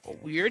add up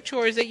your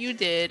chores that you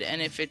did,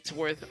 and if it's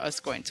worth us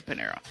going to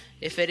Panera.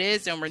 If it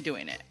is, then we're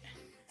doing it.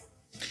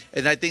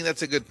 And I think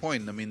that's a good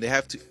point. They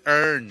have to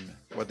earn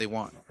what they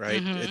want,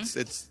 right? Mm-hmm.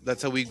 It's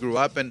that's how we grew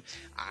up, and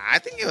I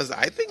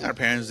think our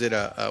parents did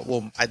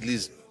well, at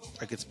least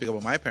I could speak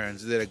about my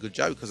parents. They did a good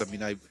job because, I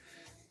mean, I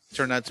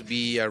turned out to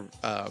be a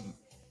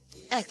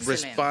Excellent.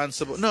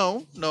 responsible.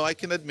 No, I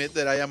can admit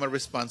that I am a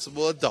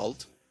responsible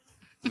adult,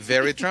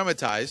 very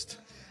traumatized.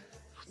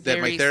 That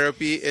my Very-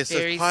 therapy is a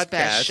very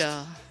podcast,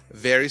 special.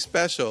 very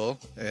special,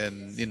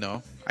 and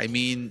I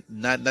mean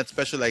not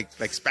special like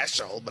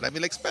special, but I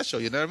mean like special.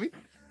 You know what I mean?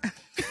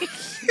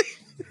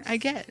 I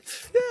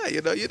guess.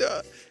 Yeah,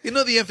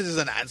 the emphasis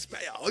on I'm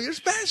special. Oh, you're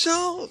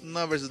special.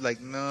 No, versus like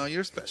no,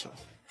 you're special.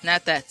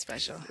 Not that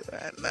special.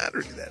 Not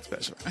really that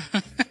special.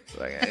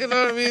 Like, you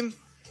know what I mean?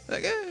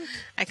 Like,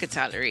 I could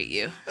tolerate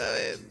you.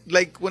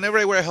 like whenever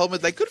I wear a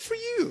helmet, like good for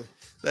you.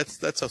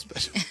 That's how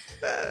special.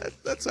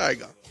 That's how I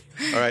go.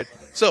 All right.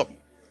 So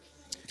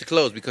to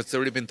close, because it's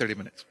already been 30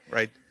 minutes,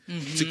 right?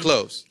 Mm-hmm. To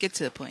close, Get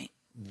to the point.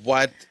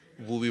 what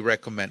would we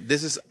recommend?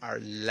 This is our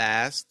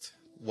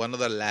one of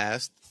the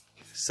last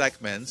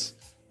segments.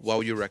 What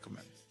would you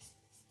recommend?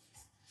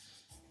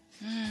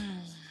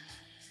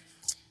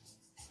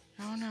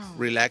 I don't know.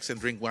 Relax and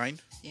drink wine.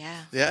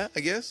 Yeah. Yeah, I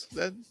guess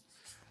that.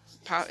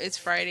 It's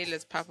Friday.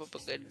 Let's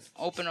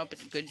open up a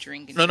good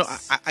drink. And No,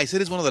 just- I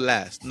said it's one of the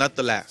last, not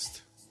the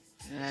last.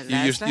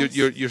 last.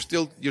 You're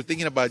still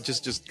thinking about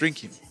just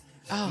drinking.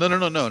 Oh.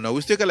 No.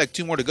 We still got like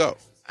 2 more to go.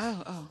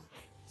 Oh.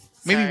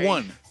 Maybe Sorry.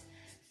 one.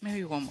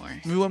 Maybe one more.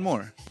 Maybe one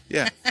more.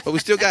 Yeah, but we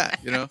still got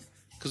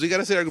because we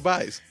gotta say our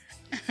goodbyes.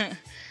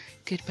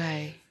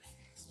 Goodbye.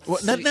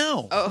 What? Not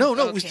now. Oh, no.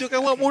 We okay, still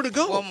got one more to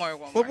go. One more.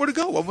 One more to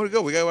go.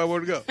 We got one more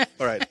to go.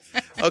 All right.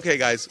 Okay,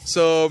 guys.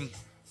 So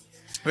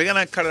we're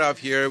gonna cut it off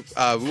here.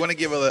 We want to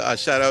give a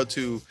shout out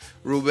to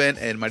Ruben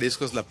and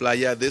Mariscos La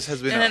Playa. This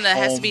has been No, our that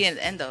has to home- be an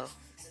end though.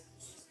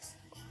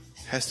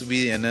 Has to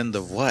be an end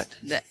of what?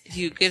 That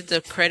you give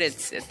the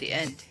credits at the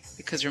end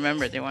because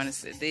remember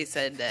they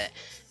said that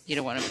you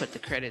don't want to put the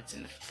credits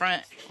in the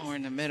front or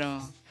in the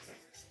middle.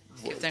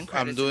 Give them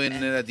credits. I'm doing at it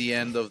the end. at the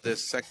end of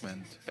this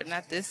segment. But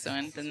not this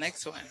one. The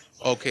next one.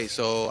 Okay,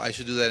 so I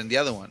should do that in the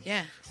other one.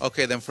 Yeah.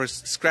 Okay, then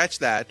first scratch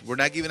that. We're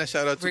not giving a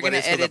shout out to We're gonna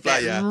Mariscos La edit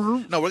that.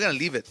 Playa. No, we're gonna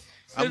leave it.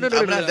 I'm No.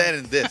 not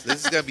editing this.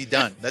 This is gonna be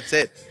done. That's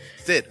it.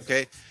 That's it.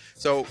 Okay.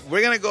 So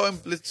we're gonna go and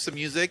listen to some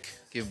music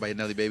given by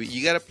Nelly Baby.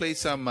 You gotta play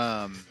some.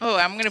 Oh,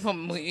 I'm gonna put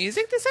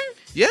music this time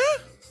Yeah.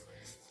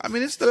 I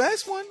mean, it's the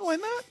last one. Why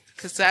not?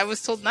 because I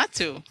was told not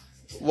to.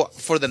 What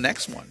for the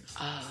next one?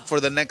 Oh. For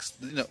the next,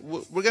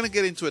 we're gonna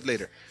get into it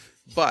later,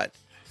 but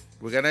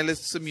we're gonna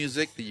listen to some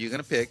music that you're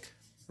gonna pick.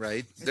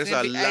 Right? There's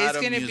a lot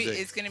of music.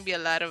 It's gonna be a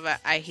lot of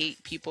I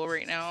hate people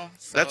right now.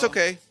 So. That's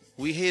okay.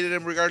 We hated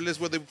them regardless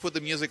whether we put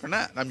the music or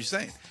not. I'm just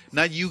saying.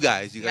 Not you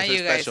guys. You guys Not are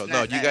you guys. special.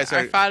 Not- No, you guys our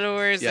are.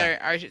 followers yeah.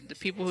 are the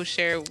people who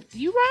share.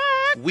 You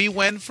rock. We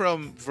went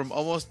from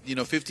almost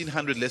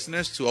 1,500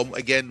 listeners to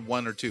again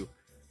 1 or 2.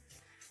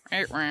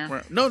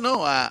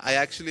 No. I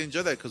actually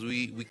enjoy that because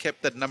we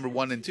kept that number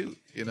 1 and 2.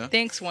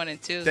 Thanks 1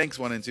 and 2. Thanks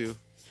 1 and 2. You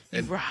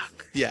And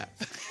rock. yeah.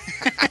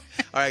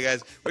 All right,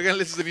 guys. We're gonna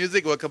listen to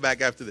music. We'll come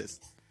back after this.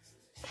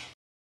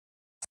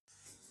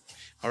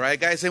 All right,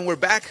 guys, and we're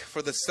back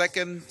for the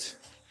second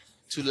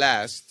to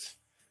last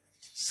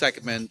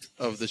segment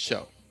of the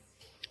show.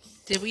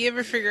 Did we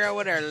ever figure out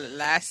what our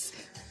last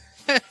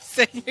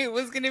segment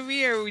was gonna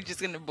be, or are we just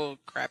gonna bull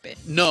crap it?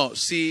 No,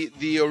 see,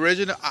 the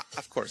original,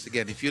 of course,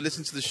 again, if you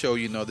listen to the show,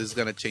 this is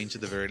going to change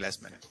at the very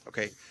last minute,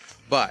 okay?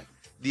 But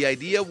the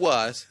idea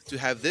was to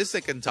have this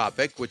second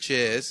topic, which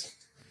is,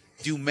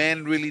 do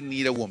men really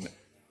need a woman?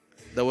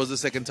 That was the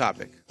second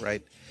topic,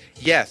 right?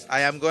 Yes,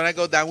 I am going to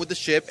go down with the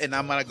ship, and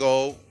I'm going to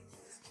go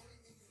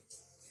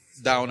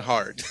down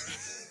hard.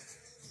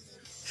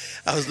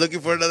 I was looking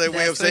for another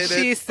way of That's saying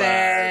what she it.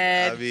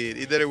 said. But, I mean,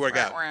 it didn't work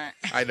out.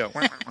 I know.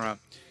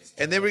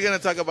 And then we're going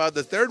to talk about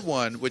the third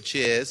one, which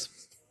is,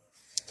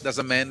 does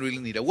a man really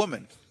need a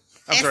woman?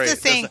 It's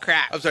the same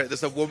crap. I'm sorry,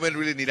 does a woman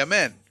really need a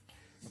man?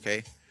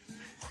 Okay.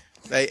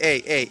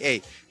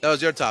 Hey. That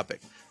was your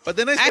topic. But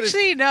then I started,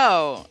 Actually,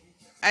 no.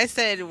 I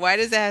said, why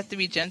does it have to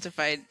be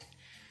gentrified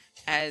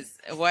as?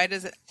 Why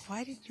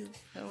did you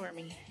lower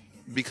me?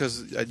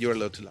 because you're a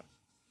little too loud.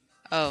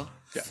 Oh,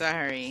 Yeah.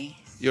 sorry.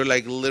 You're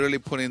like literally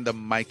putting the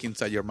mic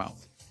inside your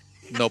mouth.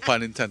 No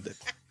pun intended.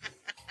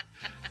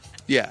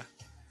 Yeah.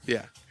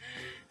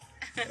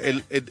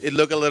 It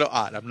looked a little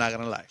odd. I'm not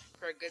gonna lie.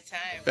 For a good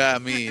time. I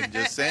mean,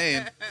 just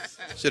saying.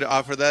 Should have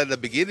offered that at the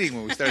beginning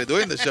when we started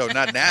doing the show.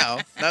 Not now.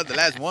 Not the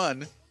last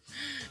one.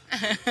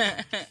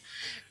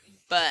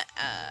 But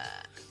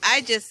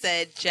I just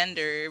said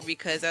gender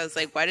because I was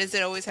like, why does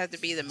it always have to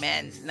be the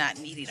man not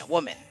needing a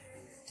woman?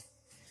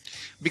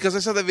 Because I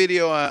saw the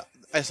video.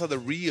 I saw the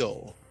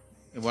reel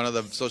in one of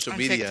the social On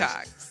medias.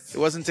 TikToks. It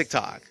wasn't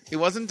TikTok. It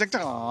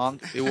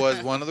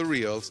was one of the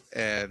reels,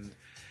 and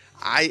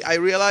I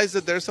realized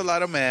that there's a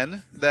lot of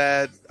men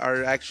that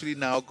are actually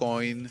now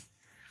going,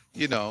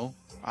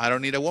 I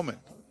don't need a woman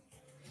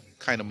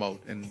kind of mode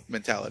and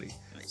mentality.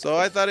 So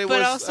I thought it But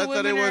was. also I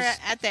thought women it was, are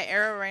at that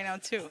era right now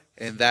too.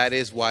 and that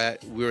is why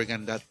we're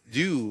going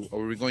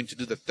to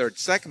do the third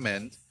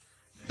segment.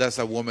 Does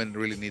a woman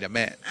really need a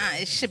man?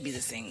 It should be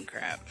the same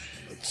crap.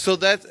 So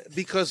that's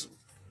because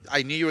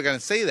I knew you were going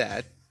to say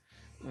that,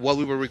 while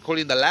we were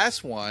recording the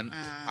last one,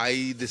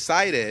 I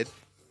decided,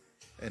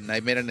 and I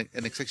made an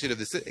executive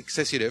decision.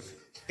 Executive.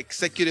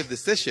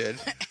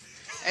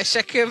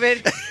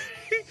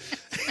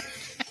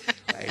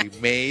 I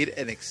made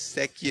an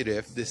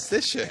executive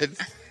decision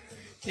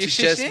You to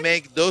just should?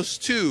 make those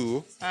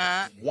two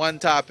one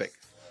topic.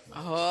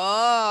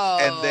 Oh.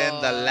 And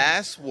then the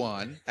last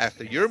one,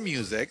 after your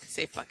music,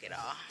 Say fuck it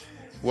all.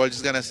 we're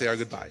just going to say our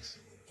goodbyes.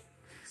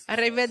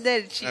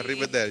 Arrivederci.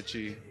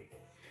 Arrivederci.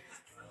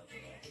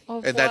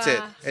 Au And that's it.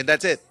 revoir. And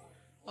that's it.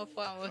 Au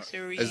revoir,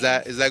 monsieur. Is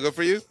that good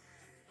for you?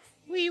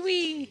 Oui,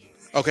 oui.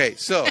 Okay,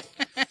 so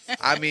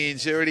I mean,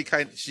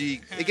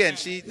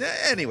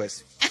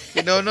 anyways,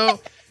 no.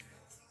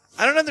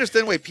 I don't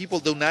understand why people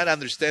do not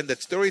understand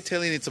that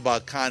storytelling. It's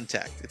about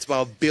contact. It's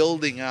about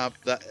building up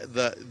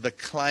the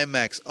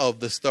climax of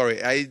the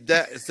story. I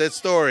said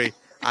story.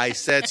 I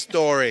said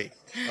story.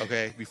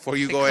 Okay, before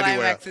you go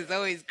anywhere. Climax is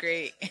always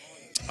great.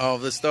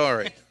 Of the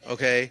story.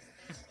 Okay,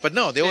 but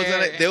no, they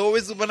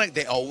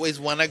always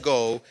wanna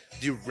go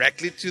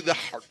directly to the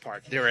hard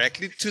part,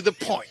 directly to the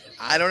point.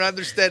 I don't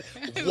understand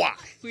why.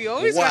 We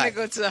always want to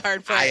go to the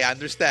hard part. I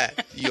understand.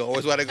 You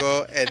always want to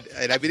go, and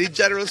I mean, in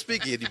general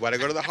speaking, you want to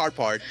go to the hard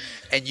part,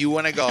 and you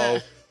want to go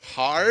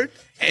hard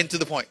and to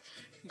the point.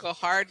 Go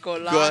hard, go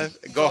long,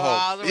 go home.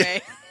 all the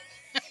way.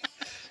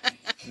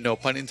 No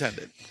pun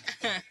intended.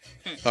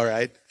 All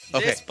right.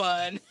 Okay. This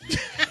pun.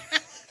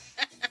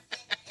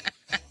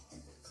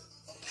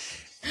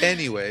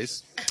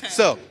 Anyways,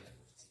 so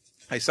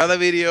I saw the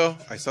video,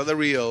 I saw the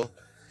reel,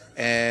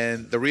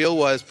 and the reel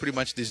was pretty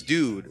much this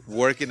dude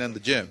working in the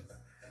gym.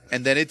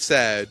 And then it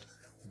said,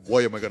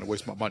 why am I going to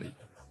waste my money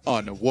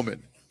on a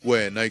woman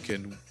when I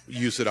can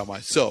use it on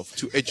myself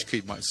to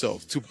educate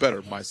myself, to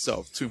better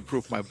myself, to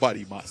improve my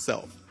body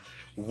myself?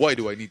 Why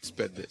do I need to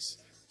spend this?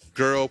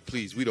 Girl,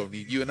 please, we don't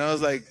need you. And I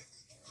was like,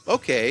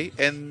 okay.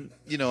 And,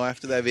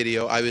 after that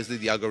video, obviously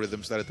the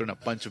algorithm started throwing a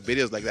bunch of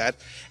videos like that.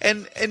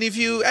 And if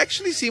you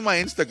actually see my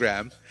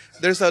Instagram,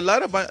 there's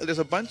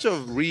a bunch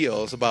of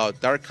reels about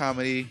dark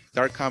comedy.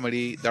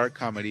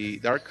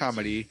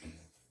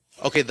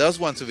 Okay, those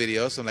ones of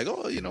videos. I'm like,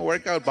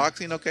 workout,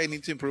 boxing. Okay, I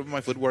need to improve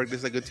my footwork. This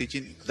is a good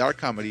teaching. Dark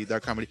comedy.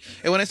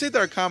 And when I say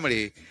dark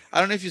comedy, I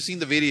don't know if you've seen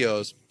the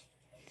videos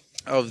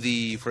of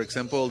for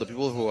example, the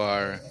people who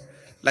are,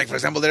 like, for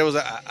example, there was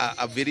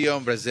a video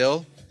in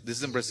Brazil. This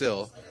is in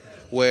Brazil,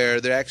 where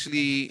they're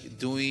actually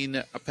doing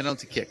a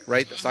penalty kick,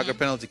 right? A soccer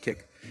penalty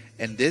kick.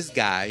 And this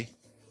guy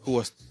who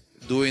was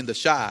doing the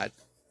shot,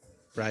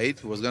 right,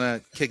 who was going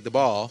to kick the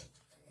ball,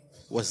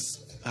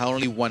 had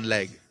only one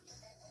leg.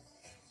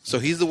 So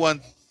he's the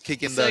one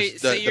kicking So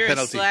the you're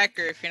penalty. a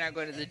slacker if you're not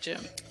going to the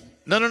gym.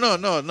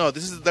 No.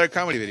 This is a dark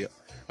comedy video.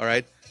 All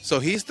right. So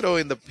he's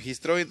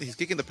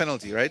kicking the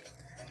penalty, right?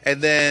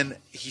 And then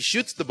he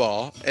shoots the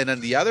ball, and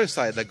on the other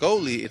side, the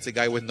goalie, it's a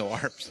guy with no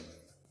arms.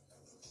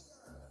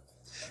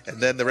 And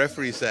then the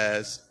referee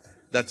says,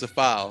 that's a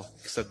foul,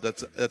 except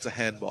that's a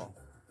handball.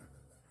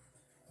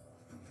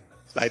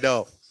 I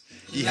know.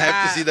 You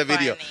have to see the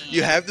video. Funny.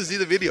 You have to see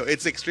the video.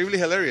 It's extremely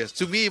hilarious.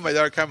 To me, my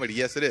dark comedy,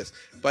 yes, it is.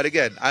 But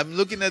again, I'm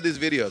looking at these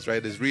videos,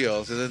 right, these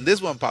reels, and then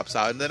this one pops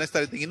out, and then I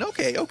started thinking,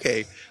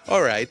 okay,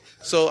 all right.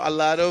 So a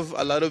lot of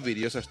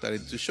videos are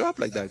starting to show up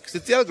like that because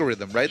it's the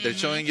algorithm, right? They're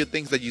showing you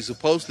things that you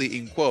supposedly,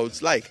 in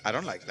quotes, like. I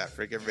don't like that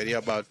freaking video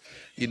about,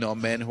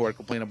 men who are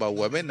complaining about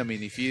women. I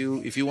mean, if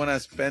you want to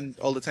spend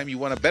all the time you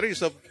want to better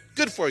yourself,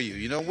 good for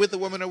you, with a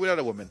woman or without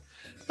a woman.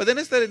 But then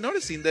I started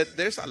noticing that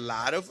there's a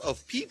lot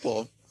of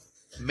people,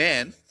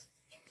 men,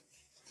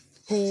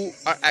 who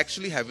are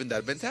actually having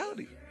that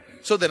mentality.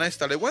 So then I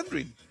started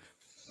wondering,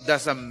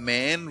 does a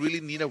man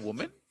really need a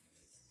woman?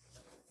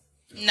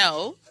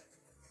 No,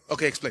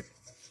 Okay, explain.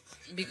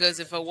 because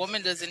if a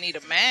woman doesn't need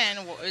a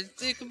man,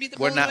 it could be the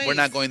We're both ways.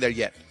 not going there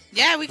yet.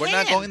 Yeah, we We're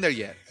can. not going there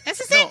yet. That's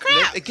the same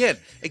crap. Again,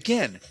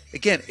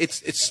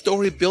 it's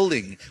story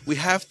building. We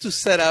have to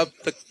set up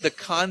the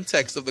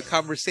context of the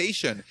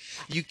conversation.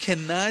 You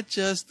cannot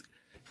just.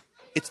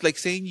 It's like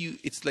saying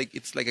It's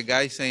like a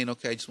guy saying,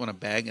 "Okay, I just want to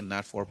bang and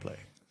not foreplay."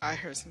 I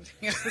heard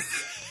something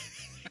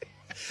else.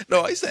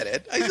 No, I said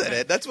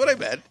it. That's what I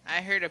meant.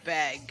 I heard a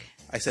bag.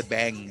 I said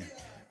bang.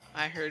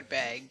 I heard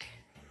bag.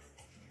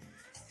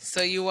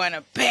 So you want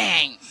to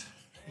bang?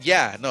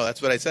 Yeah, no,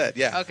 that's what I said.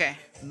 Yeah. Okay.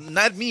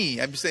 Not me.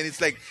 I'm just saying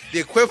it's like the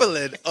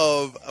equivalent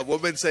of a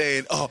woman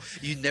saying, "Oh,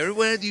 you never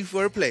want to do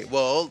foreplay."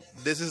 Well,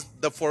 this is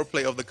the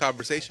foreplay of the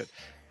conversation.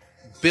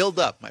 Build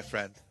up, my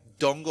friend.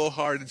 Don't go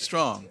hard and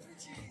strong.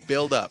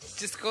 Build up.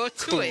 Just go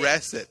to it.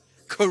 Caress it.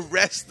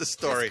 Caress the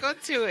story.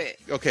 Just go to it.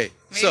 Okay,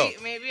 so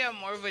Maybe I'm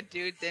more of a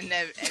dude than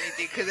anything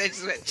because I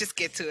just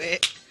get to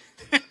it.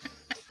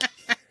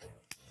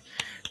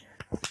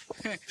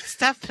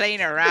 Stop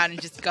playing around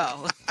and just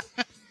go.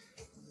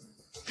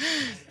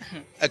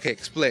 okay,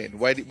 explain.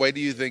 Why do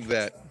you think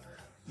that?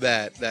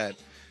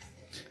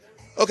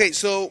 Okay,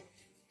 so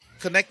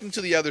connecting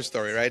to the other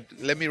story, right?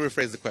 Let me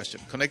rephrase the question.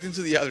 Connecting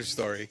to the other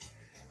story,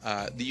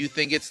 Do you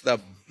think it's the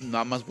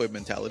mama's boy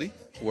mentality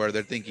where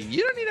they're thinking,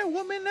 you don't need a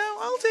woman now,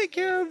 I'll take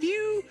care of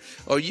you,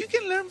 or you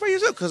can learn for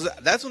yourself? Because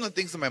that's one of the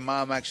things that my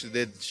mom actually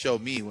did show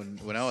me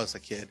when I was a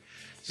kid.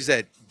 She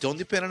said, don't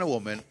depend on a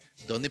woman,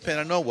 don't depend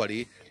on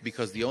nobody,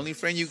 because the only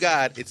friend you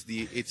got,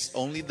 it's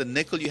only the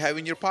nickel you have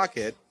in your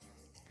pocket.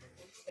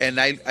 And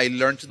I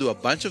learned to do a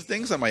bunch of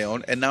things on my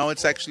own, and now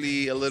it's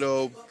actually a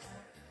little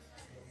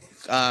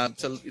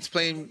so it's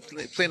playing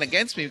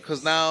against me,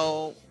 because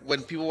now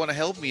when people want to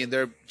help me and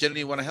they're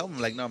genuinely want to help me,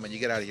 I'm like, no man, you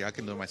get out of here, I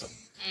can do it myself.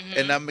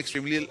 And I'm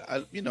extremely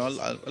a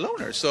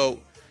loner. So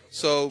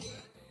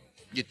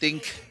you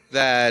think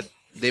that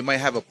they might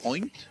have a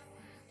point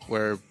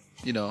where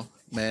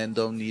men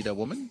don't need a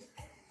woman?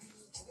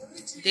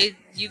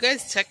 You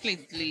guys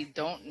technically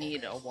don't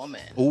need a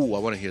woman. Oh, I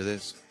want to hear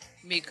this.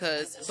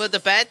 But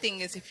the bad thing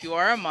is, if you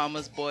are a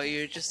mama's boy,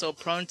 you're just so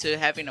prone to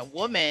having a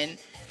woman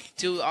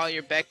do all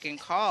your beck and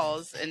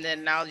calls, and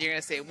then now you're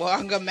gonna say, well,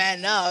 I'm gonna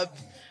man up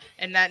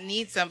and not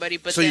need somebody.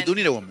 But so you do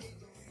need a woman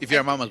if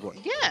you're a mama's boy.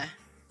 Yeah,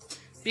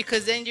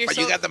 because then But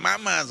you got the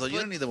mama, so you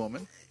don't need a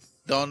woman.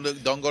 Don't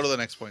go to the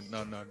next point.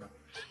 No.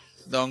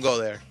 Don't go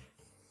there.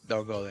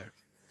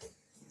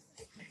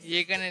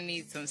 You're gonna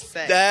need some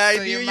sex. I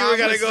knew you were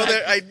gonna go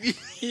there. I knew.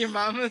 Your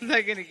mama's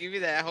not gonna give you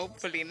that.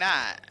 Hopefully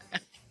not.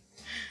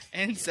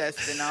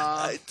 Incest and all.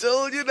 I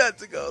told you not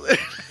to go there.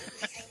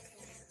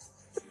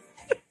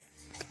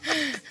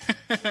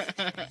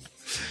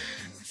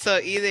 So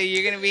either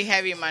you're gonna be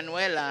having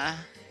Manuela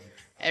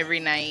every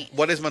night.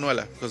 What is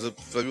Manuela? Because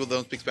for people who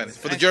don't speak Spanish.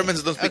 For the Germans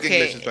who don't speak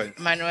English and Spanish.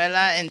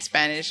 Manuela in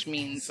Spanish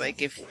means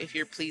like if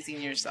you're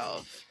pleasing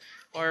yourself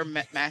or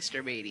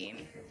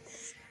masturbating,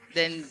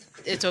 then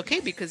it's okay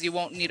because you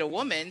won't need a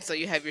woman, so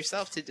you have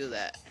yourself to do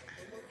that.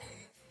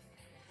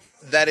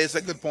 That is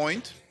a good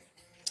point.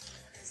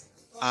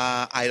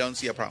 I don't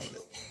see a problem with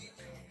it.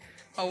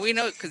 Oh, we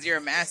know because you're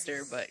a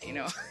master, but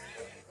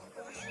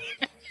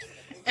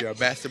You're a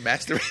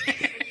master.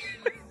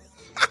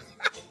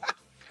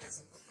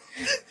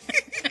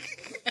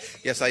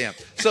 Yes, I am.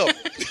 So,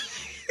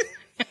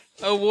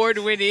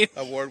 award-winning,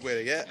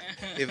 yeah.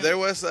 If there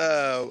was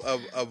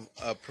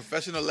a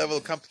professional level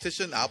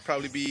competition, I'll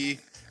probably be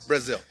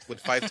Brazil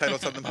with 5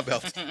 titles under my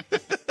belt.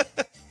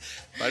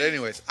 But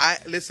anyways,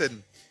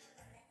 listen.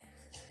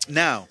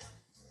 Now,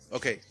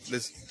 okay,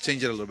 let's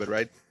change it a little bit,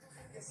 right?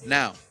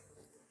 Now,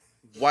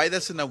 why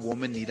doesn't a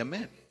woman need a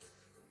man?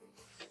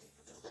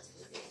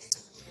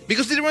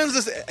 Because it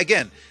runs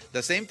again,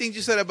 the same things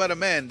you said about a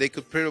man, they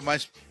could pretty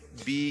much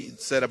be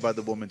said about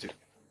the woman too.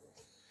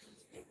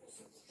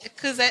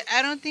 Because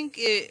I don't think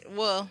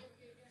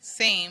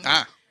same.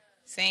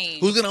 Same.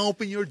 Who's going to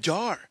open your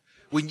jar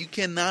when you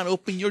cannot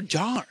open your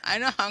jar? I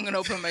know how I'm going to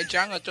open my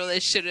jar. I'm going to throw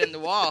that shit in the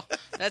wall.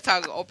 That's how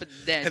I'm going to open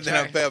the damn and jar.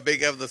 then I'll pay a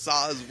big of the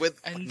sauce with.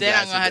 And then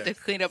I'm going to have to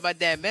clean up my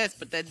damn mess,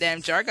 but that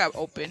damn jar got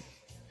open.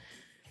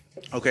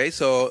 Okay,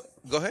 so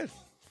go ahead.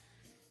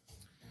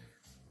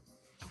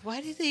 Why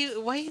do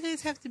you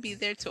guys have to be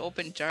there to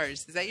open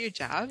jars? Is that your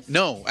job?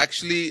 No,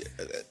 actually,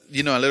 a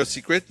little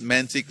secret, a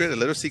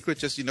little secret,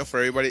 just, for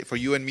everybody, for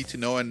you and me to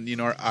know, and,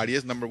 our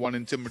audience, number 1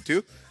 and number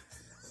 2.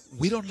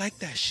 We don't like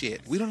that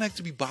shit. We don't like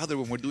to be bothered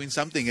when we're doing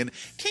something and,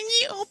 can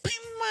you open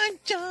my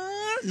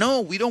jar?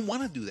 No, we don't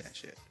want to do that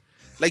shit.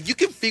 Like, you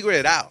can figure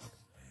it out.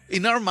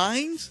 In our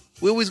minds,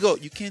 we always go,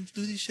 you can't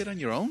do this shit on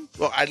your own?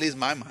 Well, at least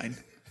my mind.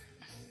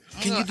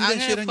 Can you do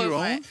that shit on your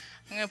own?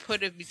 I'm going to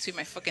put it between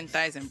my fucking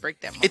thighs and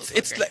break that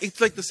motherfucker. It's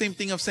like the same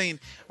thing of saying,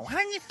 why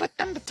don't you put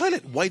down the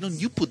toilet? Why don't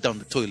you put down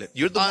the toilet?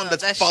 You're the one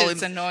that's that falling.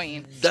 Shit's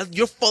annoying.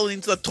 You're falling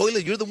into the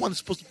toilet. You're the one that's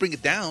supposed to bring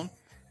it down.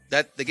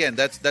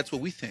 That's what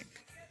we think.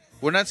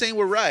 We're not saying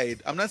we're right.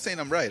 I'm not saying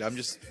I'm right. I'm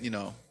just,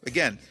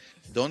 again,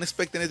 don't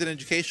expect anything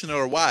educational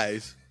or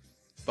wise.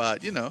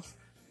 But,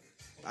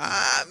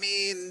 I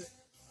mean,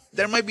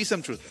 there might be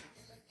some truth.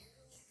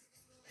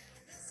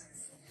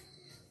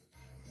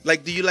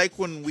 Like, do you like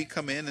when we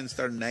come in and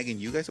start nagging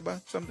you guys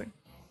about something?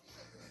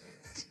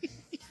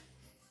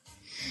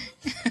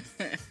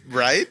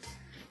 Right?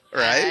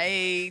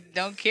 I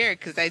don't care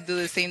because I do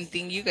the same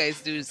thing you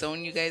guys do,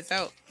 zone you guys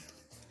out.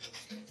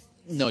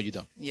 No, you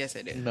don't. Yes,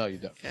 I do. No, you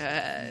don't.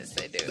 Yes,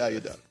 I do. No,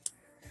 you don't.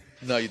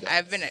 No, you don't.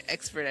 I've been an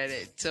expert at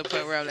it to the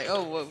point where I'm like,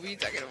 oh, what were you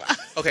talking about?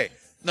 Okay.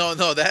 No,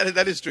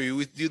 that is true.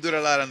 You do it a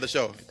lot on the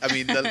show. I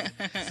mean,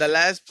 the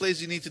last place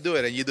you need to do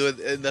it, and you do it,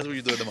 and that's where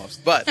you do it the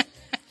most. But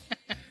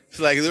it's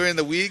like during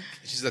the week,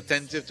 she's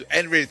attentive to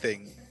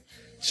everything.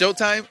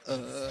 Showtime,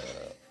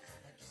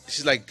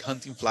 she's like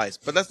hunting flies.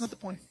 But that's not the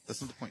point.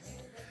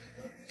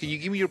 Can you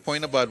give me your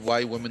point about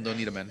why women don't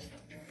need a man?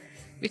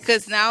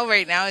 Because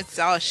right now, it's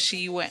all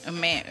she woman.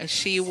 Shakira,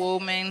 she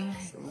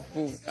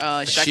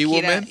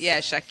woman? Yeah,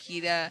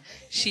 Shakira,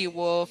 she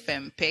wolf,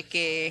 and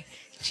Peque,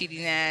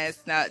 cheating ass.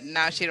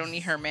 Now she don't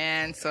need her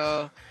man,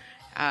 so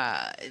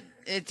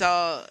it's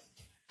all.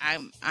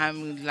 I'm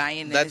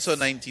lioness. That's so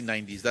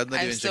 1990s. That's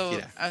not even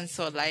Shakira. I'm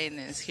so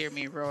lioness. Hear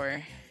me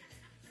roar.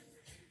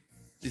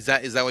 Is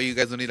that why you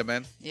guys don't need a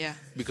man? Yeah.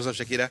 Because of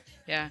Shakira?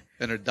 Yeah.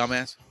 And her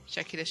dumbass?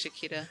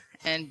 Shakira,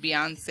 and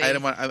Beyonce.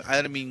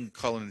 I don't mean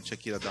calling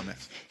Shakira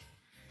dumbass.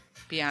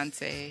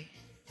 Beyonce,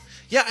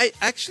 Yeah, I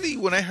actually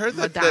when I heard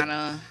that,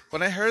 Madonna.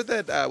 when I heard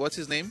that what's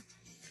his name,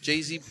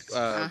 Jay-Z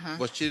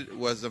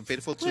was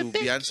unfaithful to With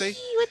Beyonce, Becky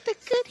with the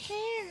good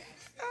hair.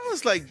 I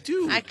was like,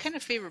 dude, I kind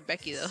of favor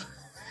Becky though.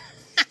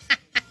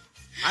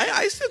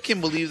 I still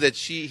can't believe that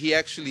he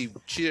actually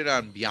cheated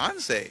on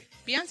Beyonce.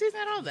 Beyonce's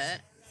not all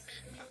that.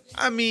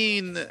 I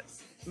mean,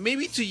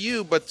 maybe to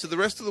you, but to the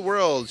rest of the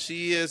world,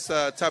 she is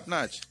top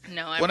notch.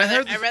 No, I'd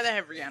rather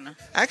have Rihanna.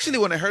 Actually,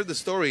 when I heard the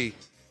story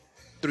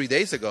 3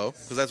 days ago,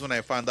 because that's when I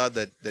found out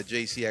that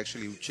JC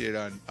actually cheated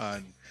on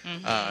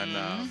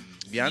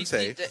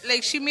Beyonce.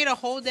 Like she made a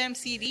whole damn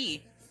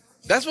CD.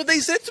 That's what they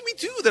said to me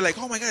too. They're like,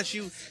 "Oh my gosh,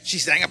 she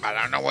sang about it.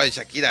 I don't know why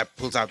Shakira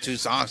pulls out 2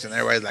 songs," and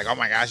everybody's like, "Oh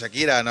my gosh,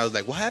 Shakira!" And I was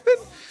like, "What happened?"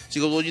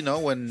 She goes, "Well, you know,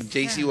 when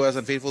JC was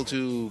unfaithful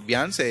to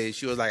Beyonce,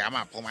 she was like, I'm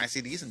gonna pull my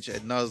CDs and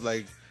shit." And I was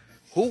like,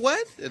 "Who?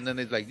 What?" And then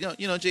it's like,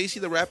 you know, JC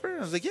the rapper. And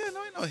I was like, "Yeah,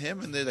 no, I know him."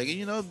 And they're like,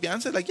 "You know,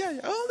 Beyonce?" Like, "Yeah,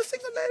 all the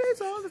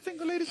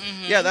single ladies."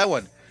 Mm-hmm. Yeah, that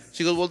one.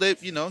 She goes,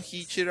 "Well,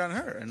 he cheated on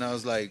her," and I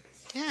was like,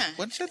 "Yeah,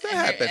 when should that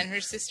happen?" And her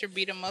sister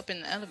beat him up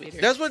in the elevator.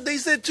 That's what they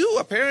said too.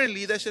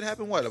 Apparently, that should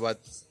happen. What, about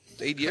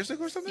 8 years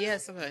ago or something? Yeah,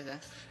 something like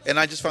that. And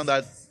I just found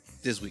out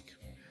this week.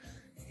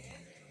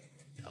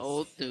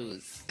 Old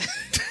news.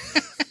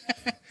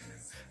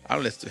 I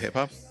don't listen to hip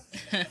hop.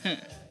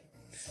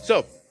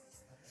 So,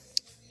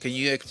 can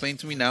you explain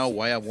to me now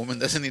why a woman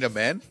doesn't need a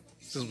man?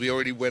 Since we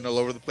already went all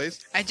over the place.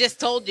 I just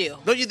told you.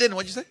 No, you didn't.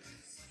 What'd you say?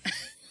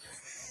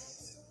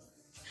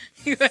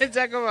 You want to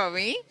talk about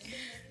me?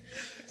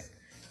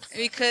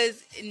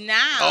 Because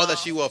now. Oh, the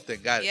she-wolf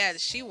thing. Got it. Yeah, the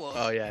she-wolf.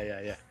 Oh,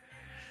 yeah.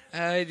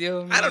 I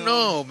don't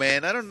know,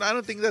 man. I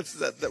don't think that's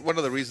one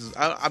of the reasons.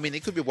 I mean,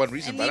 it could be one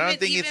reason, but I don't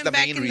think it's the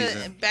main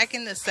reason. Back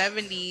in the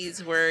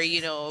 70s, where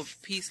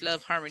peace,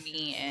 love,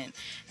 harmony, and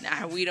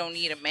we don't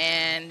need a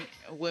man,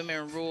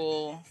 women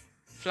rule,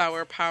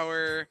 flower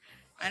power,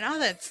 and all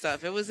that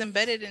stuff. It was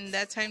embedded in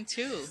that time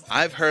too.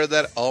 I've heard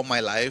that all my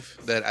life.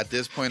 That at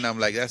this point, I'm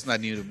like, that's not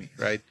new to me,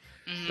 right?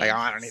 Mm-hmm. Like, oh,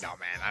 I don't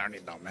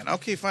need no man.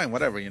 Okay, fine,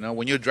 whatever.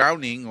 When you're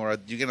drowning or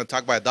you're gonna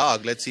talk by a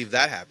dog, let's see if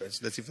that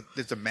happens. Let's see if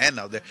there's a man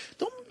out there.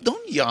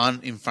 Don't yawn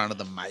in front of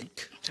the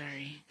mic.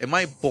 Sorry. Am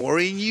I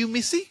boring you,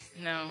 Missy?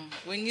 No.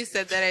 When you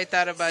said that, I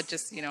thought about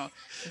just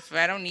if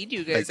I don't need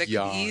you guys, I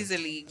could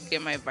easily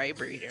get my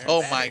vibrator.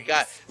 Oh my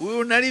God, we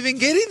were not even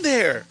getting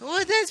there.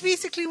 Well, that's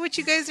basically what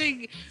you guys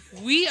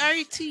are. We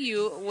are to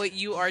you what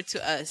you are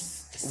to us.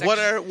 What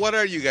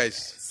are you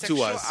guys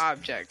to us? Sexual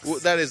objects. Well,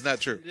 that is not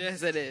true.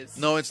 Yes, it is.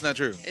 No, it's not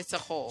true. It's a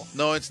whole.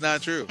 No, it's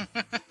not true.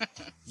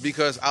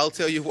 Because I'll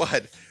tell you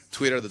what,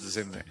 Twitter does the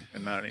same thing,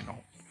 and I don't know.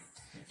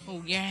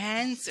 Oh, your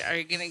hands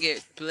are gonna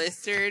get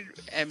blistered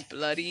and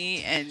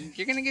bloody, and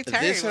you're gonna get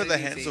tired. These are the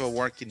hands of a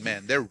working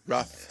man. They're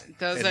rough,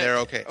 they're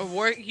okay.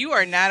 You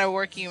are not a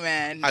working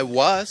man. I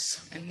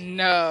was.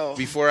 No.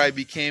 Before I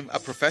became a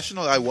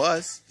professional, I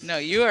was. No,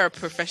 you are a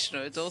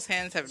professional. Those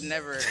hands have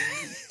never.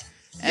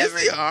 Yes,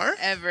 they are.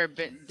 Ever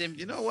been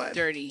you know what?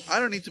 Dirty. I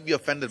don't need to be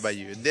offended by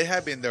you. And they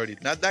have been dirty.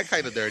 Not that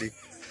kind of dirty.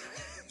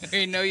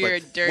 I know you're a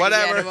dirty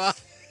whatever. animal.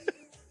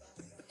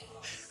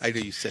 I know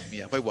you set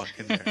me up. I walked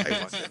in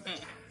there.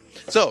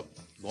 So,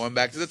 going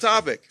back to the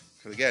topic.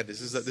 Because again, this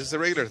is a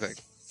regular thing.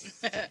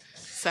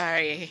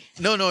 Sorry.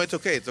 No, it's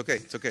okay. It's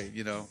okay.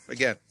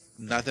 Again,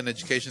 nothing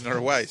education or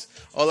otherwise.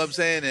 All I'm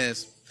saying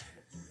is,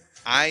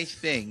 I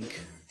think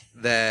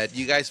that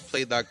you guys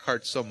played that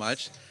card so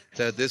much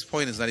that at this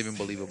point it's not even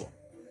believable.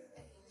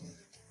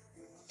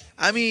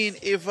 I mean,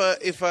 if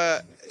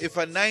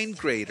a ninth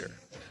grader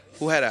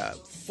who had a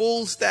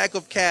full stack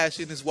of cash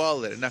in his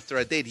wallet and after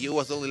a date he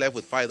was only left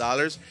with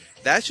 $5,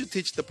 that should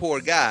teach the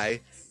poor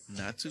guy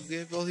not to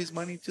give all his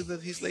money to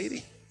his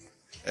lady.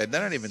 And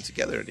they're not even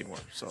together anymore.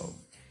 So,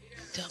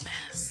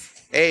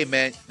 dumbass. Hey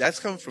man,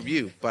 that's coming from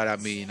you. But I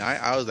mean,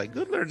 I was like,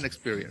 good learning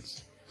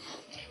experience.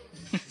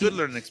 Good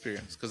learning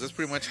experience, because that's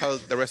pretty much how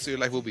the rest of your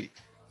life will be.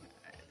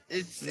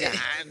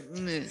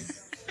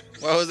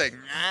 Well, I was like,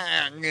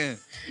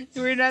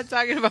 we're not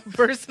talking about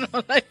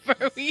personal life,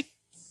 are we?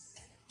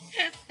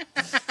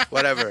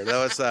 Whatever. That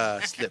was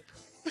a slip.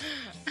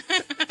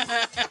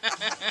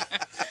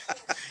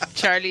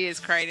 Charlie is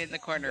crying in the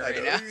corner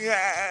right now.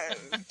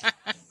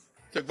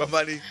 Took my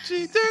money.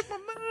 She took my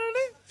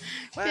money.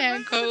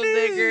 Damn gold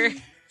digger.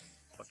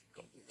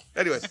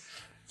 Anyways,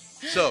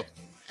 so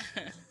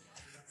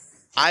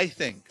I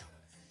think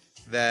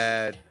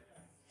that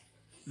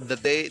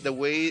the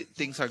way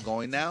things are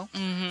going now,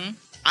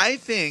 I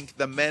think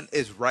the man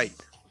is right.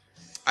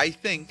 I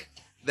think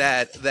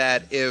that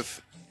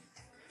if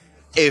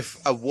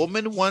a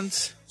woman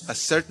wants a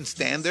certain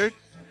standard,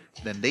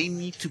 then they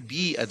need to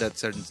be at that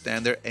certain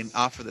standard and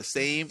offer the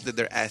same that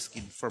they're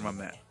asking from a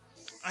man.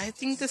 I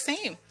think the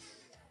same.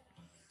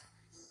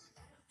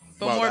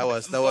 But wow, that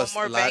was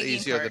a lot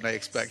easier than I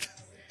expected.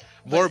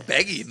 More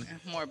begging.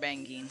 More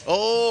banging.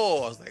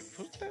 Oh, I was like,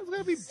 who's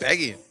gonna be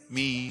begging?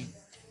 Me.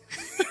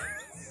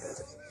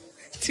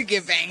 To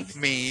get banged.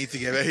 Me to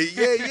get banged.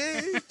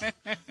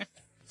 Yeah.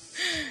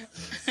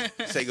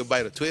 Say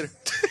goodbye to Twitter.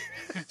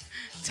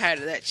 Tired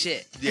of that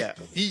shit. Yeah.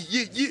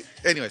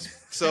 Anyways,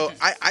 So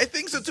I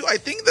think so too. I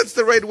think that's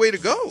the right way to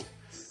go.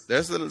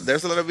 There's a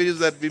lot of videos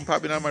that have been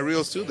popping on my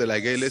reels too. They're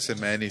like, hey, listen,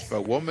 man, if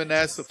a woman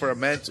asks for a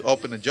man to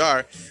open a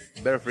jar,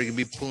 you better freaking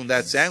be pulling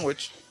that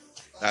sandwich.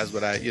 That's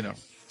what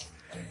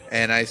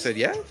And I said,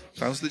 yeah,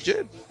 sounds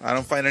legit. I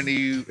don't find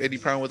any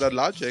problem with that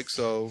logic.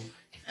 So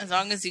As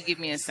long as you give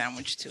me a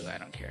sandwich too, I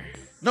don't care.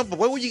 no, but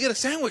why would you get a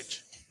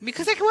sandwich?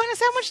 Because I can want a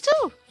sandwich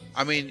too.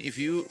 I mean, if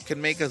you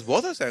can make us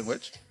both a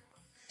sandwich,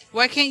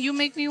 Why can't you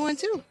make me one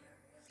too?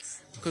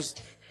 because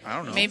I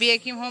don't know. Maybe I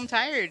came home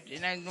tired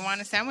and I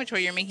want a sandwich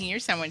while you're making your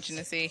sandwich, and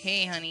I say,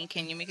 hey, honey,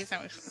 can you make a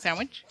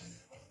sandwich?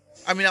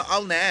 I mean,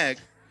 I'll nag.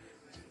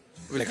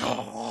 Be like,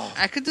 oh,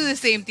 I could do the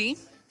same thing.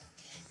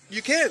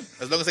 you can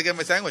as long as I get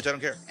my sandwich. I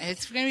don't care.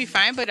 It's going to be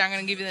fine, but I'm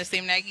going to give you the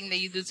same nagging that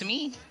you do to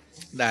me.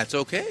 That's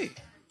okay.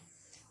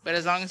 But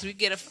as long as we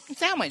get a fucking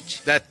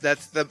sandwich.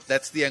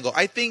 That's the angle.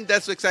 I think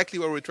that's exactly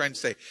what we're trying to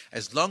say.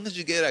 As long as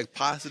you get a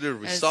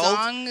positive result, As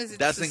long as it's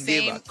doesn't the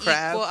give same a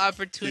crap. equal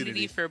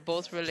opportunity for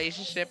both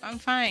relationship, I'm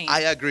fine.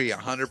 I agree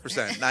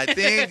 100%. And I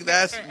think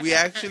we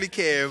actually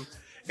came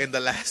in the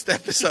last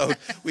episode.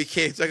 We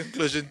came to a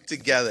conclusion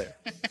together.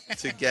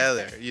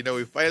 You know,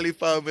 we finally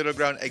found middle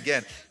ground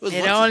again.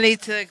 It only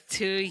took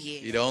 2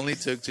 years. It only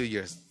took 2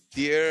 years.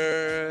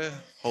 Dear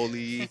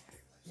holy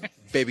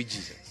baby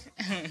Jesus.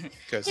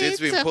 Because it's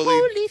been a pulling.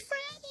 Holy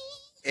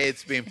Friday.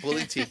 It's been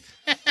pulling teeth.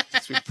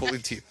 It's been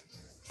pulling teeth.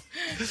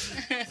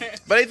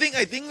 But I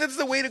think that's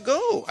the way to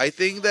go. I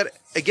think that,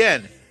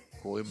 again,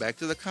 going back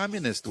to the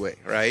communist way,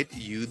 right?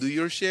 You do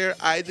your share,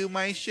 I do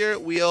my share,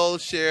 we all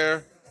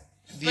share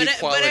the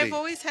equality. But I've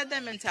always had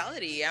that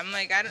mentality. I'm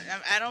like,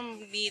 I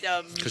don't need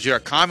Because you're a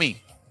commie.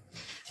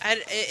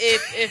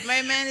 If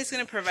my man is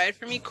gonna provide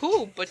for me,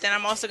 cool. But then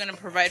I'm also gonna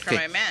provide for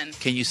my man.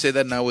 Can you say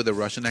that now with a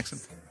Russian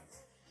accent?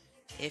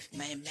 If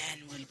my man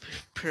will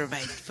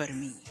provide for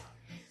me,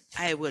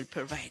 I will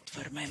provide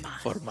for my man.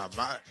 For my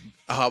man.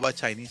 How about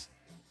Chinese?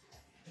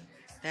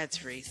 That's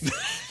racist.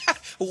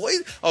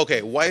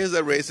 Why is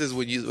that racist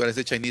when I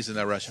say Chinese and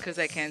not Russian? Because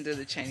I can't do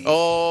the Chinese.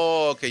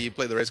 Oh, okay. You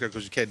play the race card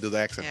because you can't do the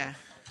accent. Yeah,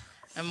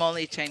 I'm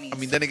only Chinese. I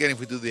mean, then again, if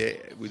we do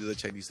the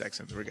Chinese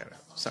accent, we're gonna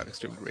sound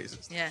extremely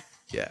racist. Yeah.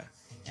 Yeah.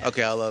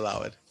 Okay, I'll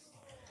allow it.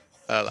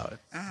 I'll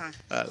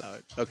allow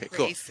it. Okay,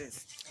 cool.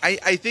 Racist.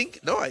 I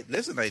think no.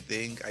 Listen. I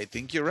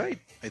think you're right.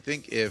 I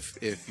think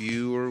if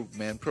your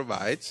man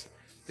provides,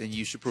 then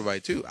you should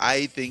provide too.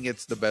 I think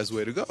it's the best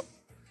way to go.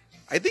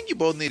 I think you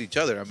both need each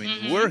other. I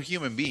mean, we're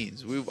human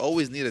beings. We've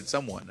always needed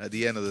someone at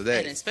the end of the day.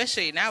 And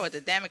especially now with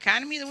the damn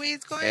economy the way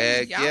it's going,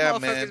 Heck y'all yeah,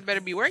 motherfuckers man.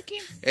 better be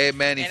working. Hey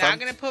man, And I'm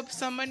gonna put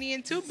some money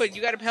in too, but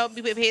you gotta help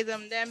me pay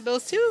them damn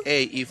bills too.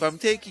 Hey, if I'm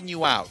taking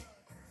you out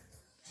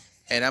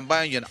and I'm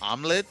buying you an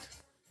omelet,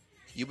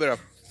 you better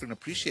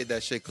appreciate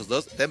that shit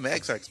because them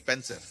eggs are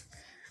expensive.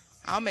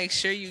 I'll make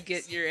sure you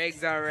get your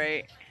eggs all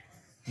right.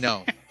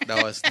 No,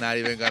 I was not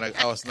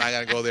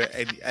gonna go there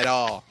at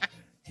all.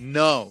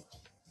 No.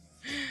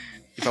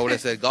 If I would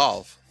have said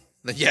golf,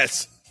 then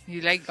yes.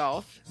 You like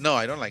golf? No,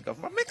 I don't like golf.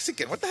 I'm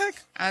Mexican. What the heck?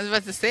 I was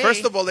about to say.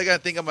 First of all, they're gonna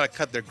think I'm gonna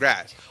cut their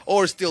grass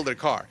or steal their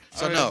car.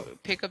 So or no.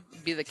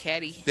 be the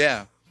caddy.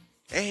 Yeah.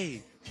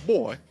 Hey,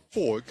 boy,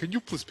 can you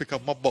please pick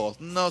up my balls?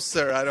 No,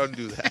 sir, I don't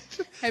do that.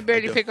 I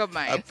barely pick up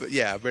mine.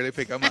 I barely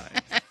pick up mine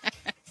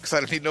because I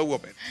don't need no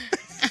woman.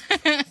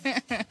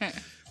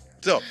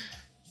 So,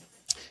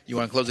 you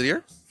want to close it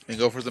here and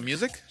go for some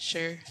music?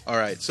 Sure. All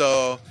right,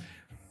 so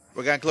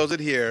we're going to close it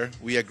here.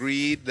 We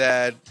agreed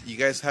that you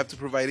guys have to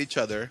provide each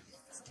other.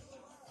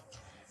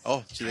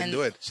 Oh, she didn't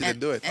do it.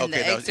 And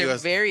the eggs are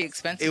very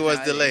expensive. It was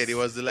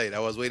nowadays. delayed. I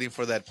was waiting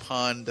for that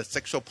pun, the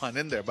sexual pun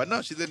in there. But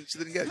no, she didn't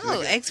get it. No,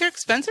 eggs are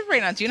expensive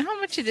right now. Do you know how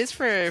much it is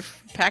for a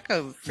pack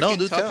of No,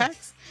 do 12 tell.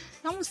 packs?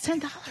 Almost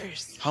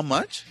 $10. How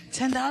much?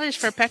 $10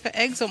 for a pack of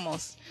eggs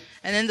almost.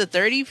 And then the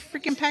 30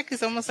 freaking pack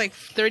is almost like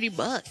 $30.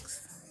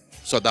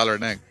 So $1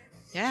 an egg.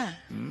 Yeah.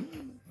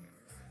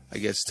 I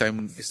guess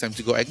it's time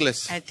to go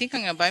eggless. I think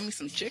I'm going to buy me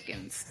some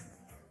chickens.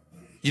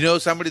 You know,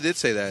 somebody did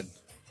say that.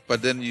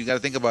 But then you got to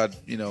think about,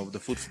 the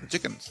food for the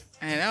chickens.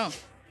 I know.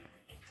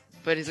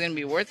 But it's going to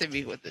be worth it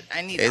with it.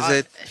 I need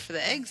for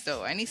the eggs,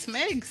 though. I need some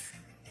eggs.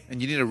 And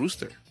you need a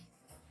rooster.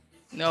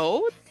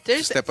 No.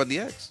 There's... Step on the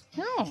eggs.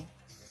 No.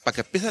 Para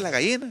que pise la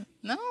gallina.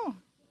 No.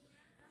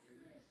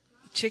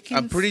 Chickens...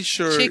 I'm pretty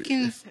sure...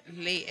 Chickens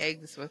lay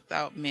eggs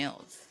without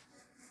males.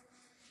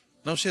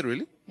 No shit,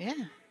 really? Yeah.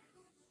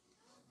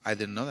 I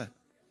didn't know that.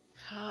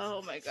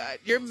 Oh, my God.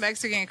 Your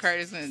Mexican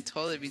card is going to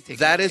totally be taken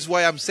That away. is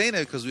why I'm saying it,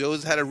 because we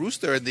always had a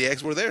rooster and the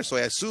eggs were there. So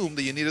I assumed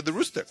that you needed the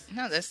rooster.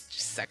 No, that's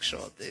just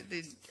sexual.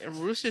 A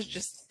rooster's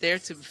just there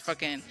to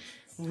fucking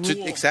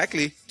rule.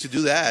 Exactly. To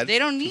do that. They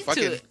don't need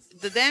fucking-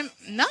 to.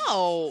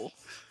 No.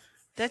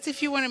 That's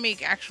if you want to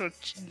make actual...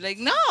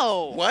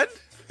 no. What?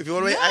 If you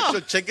want to make No.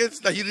 actual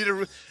chickens, now you need a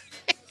rooster.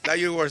 Now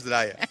you're worse than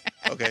I am.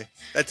 Okay.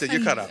 That's it.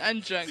 You're cut off. I'm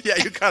drunk. Yeah,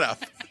 you're cut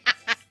off.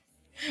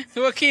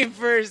 What came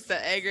first,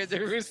 the egg or the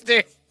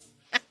rooster?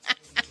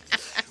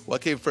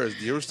 What came first,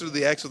 the rooster,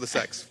 the eggs, or the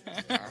sex?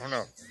 I don't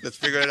know. Let's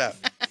figure it out.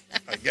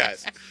 I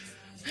guess.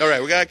 All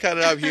right, we're gonna cut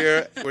it up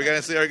here. We're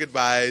gonna say our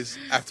goodbyes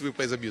after we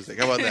play some music.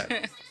 How about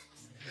that?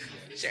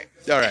 Sure.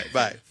 All right,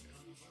 bye.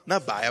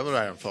 Not bye. I'm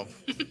right on phone.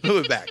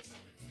 We'll be back.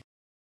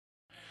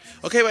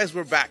 Okay, guys,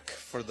 we're back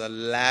for the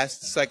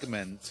last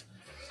segment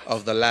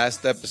of the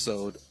last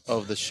episode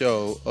of the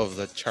show of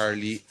the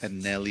Charlie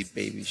and Nelly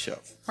Baby Show.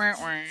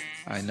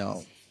 I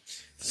know.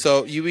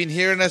 So you've been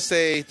hearing us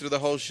say through the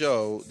whole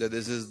show that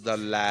this is the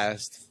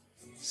last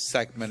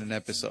segment and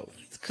episode,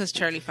 Because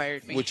Charlie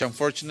fired me. which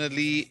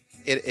unfortunately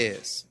it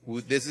is.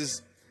 This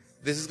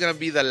is gonna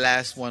be the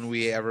last one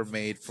we ever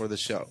made for the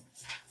show.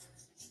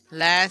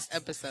 Last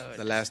episode.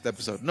 The last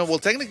episode. No, well,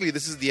 technically,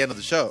 this is the end of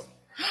the show.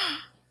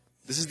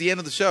 This is the end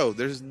of the show.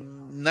 There's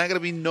not gonna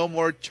be no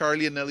more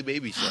Charlie and Nelly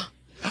Baby Show.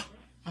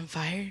 I'm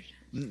fired.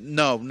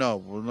 No,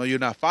 well, no, you're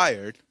not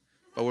fired,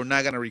 but we're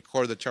not gonna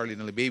record the Charlie and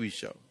Nelly Baby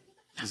Show.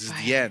 This is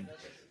the end.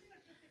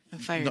 I'm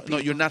fired. No,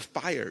 you're not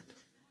fired.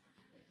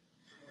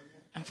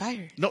 I'm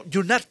fired. No,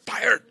 you're not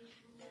fired.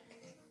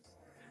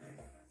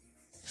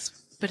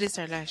 But it's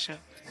our last show.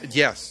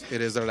 Yes, it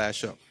is our last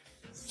show.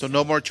 So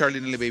no more Charlie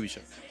and Nelly Baby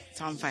Show.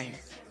 So I'm fired.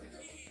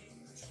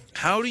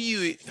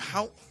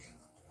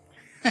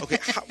 Okay,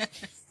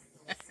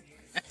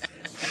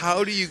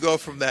 how do you go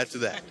from that to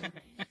that?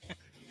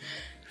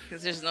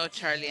 Because there's no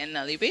Charlie and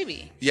Nelly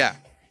Baby. Yeah,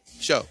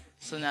 show.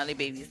 So Nelly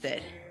Baby's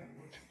dead.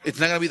 It's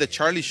not gonna be the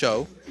Charlie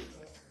Show.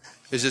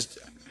 It's just,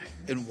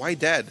 and why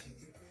dead?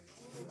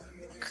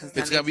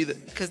 It's gonna be the.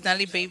 Because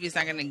Nelly Baby's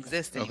not going to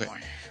exist Okay. anymore.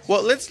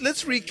 Well, let's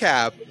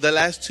recap the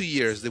last 2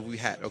 years that we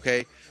had.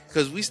 Okay,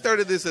 because we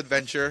started this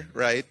adventure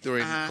right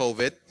during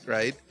COVID,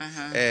 right?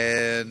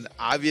 And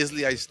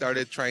obviously, I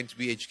started trying to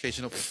be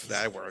educational.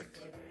 That worked.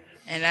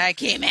 And I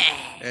came in.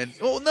 And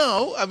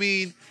no, I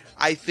mean,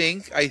 I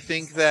think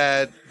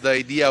that the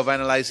idea of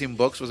analyzing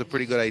books was a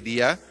pretty good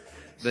idea.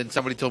 Then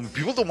somebody told me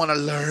people don't want to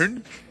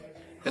learn.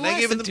 Who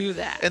wants to do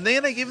that? And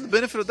then I gave them the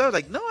benefit of the doubt.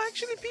 Like, no,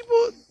 actually,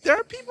 there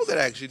are people that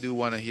actually do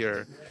want to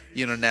hear,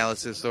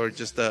 analysis or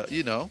just, But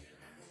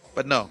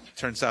no,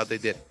 turns out they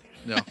did.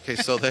 No, okay,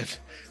 so then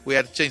we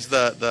had to change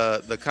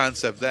the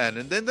concept then.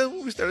 And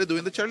then we started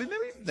doing the Charlie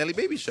Nelly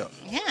Baby Show.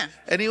 Yeah.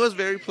 And it was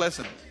very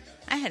pleasant,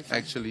 I had fun.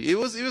 actually. It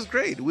was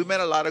great. We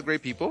met a lot of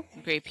great people.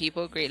 Great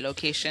people, great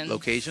location.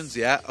 Locations,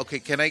 yeah. Okay,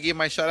 can I give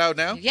my shout out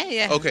now?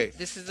 Yeah. Okay.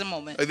 This is the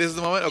moment. This is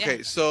the moment? Okay,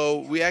 Yeah. so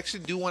we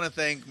actually do want to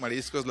thank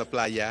Mariscos La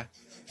Playa,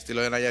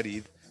 Estilo de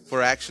Nayarit,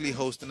 for actually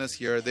hosting us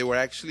here. They were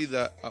actually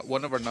the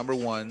one of our number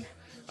one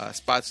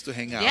spots to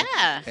hang out.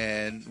 Yeah.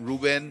 And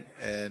Ruben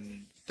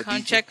and the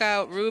Come DJ check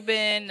out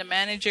Ruben, the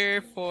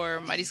manager for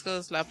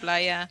Mariscos La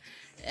Playa,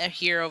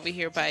 over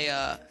here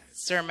by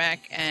Cermak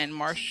and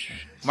Marshall.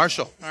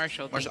 Marshall.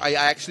 I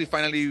actually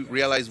finally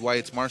realized why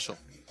it's Marshall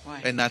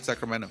Why? and not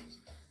Sacramento.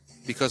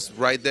 Because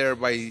right there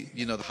by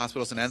the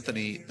hospital St.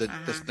 Anthony, the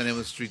name of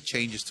the street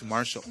changes to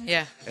Marshall.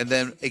 Yeah. And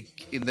then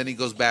it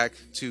goes back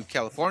to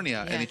California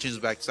and Yeah. it changes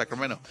back to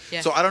Sacramento.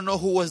 Yeah. So I don't know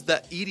who was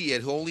the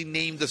idiot who only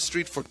named the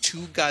street for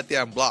 2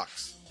 goddamn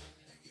blocks.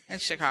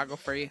 That's Chicago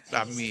for you.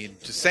 I mean,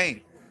 just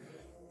saying.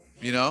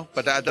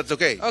 But that's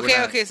okay. We're Okay,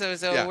 not- okay. So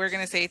yeah. we're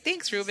gonna say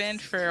thanks, Ruben,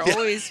 for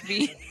always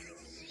being,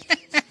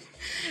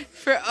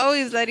 for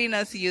always letting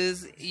us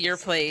use your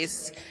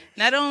place,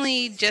 not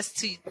only just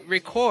to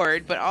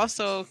record, but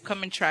also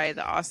come and try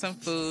the awesome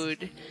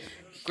food,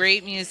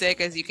 great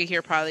music, as you can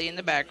hear probably in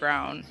the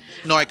background.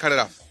 No, I cut it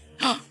off.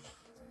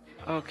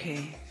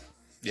 Okay.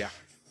 Yeah.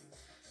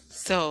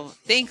 So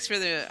thanks for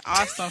the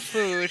awesome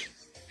food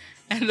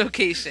and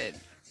location.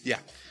 Yeah.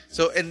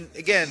 So, and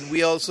again,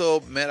 we also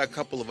met a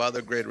couple of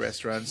other great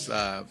restaurants.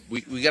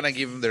 We're going to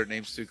give them their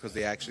names too because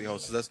they actually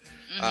hosted us.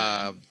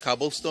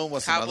 Cobblestone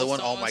was another one.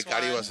 Oh my Cobblestone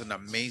God, it was was an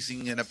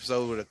amazing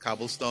episode with a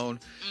Cobblestone.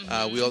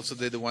 We also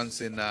did the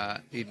ones in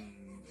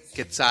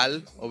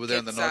Quetzal over there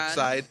on the north Quetzal.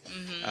 side.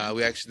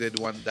 We actually did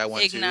that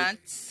one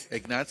Ignatz. too.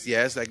 Ignatz,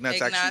 yes.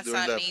 Ignatz actually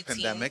during on the 18th,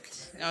 pandemic.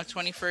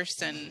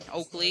 21st and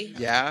Oakley.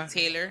 Yeah.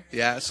 Taylor.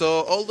 Yeah.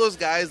 So all those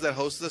guys that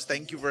hosted us,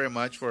 thank you very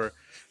much for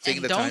taking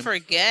And the don't time.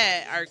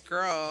 forget our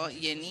girl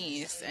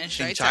Yanis and In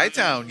Chi-Town.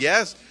 Chi-Town,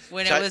 yes.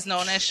 When Chi- it was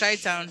known as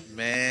Chi-Town.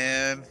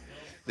 Man,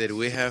 did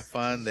we have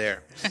fun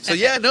there? So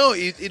yeah, no,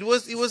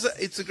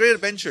 it's a great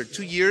adventure.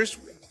 2 years,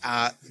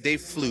 they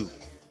flew.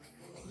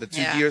 The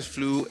 2 Yeah. years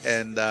flew,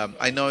 and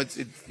I know it's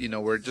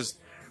we're just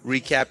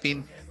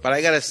recapping, but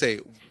I gotta say,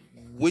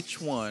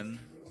 which one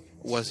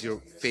was your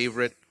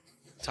favorite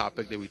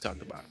topic that we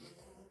talked about?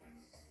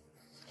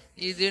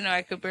 You do know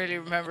I could barely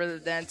remember the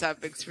damn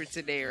topics for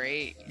today,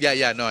 right?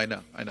 Yeah, no, I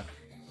know.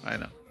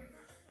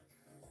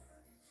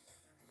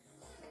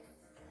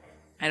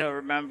 I don't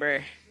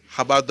remember.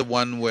 How about the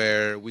one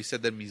where we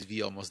said that Miss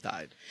V almost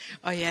died?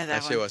 Oh yeah,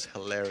 That that shit one. was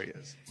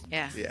hilarious.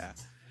 Yeah.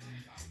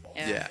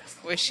 Yeah.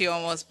 Where she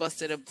almost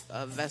busted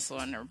a vessel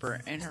in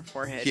her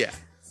forehead. Yeah.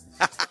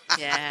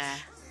 Yeah.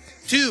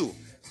 2,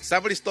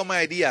 somebody stole my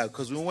idea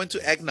because we went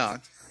to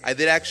Eggnog. I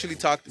did actually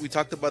we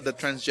talked about the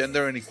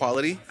transgender and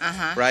equality,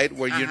 right?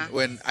 Where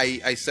when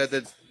I said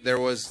that there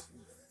was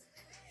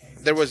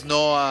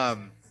no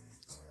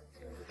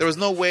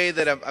way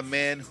that a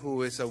man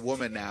who is a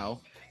woman now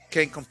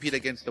can compete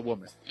against the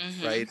woman,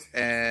 right?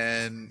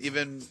 And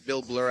even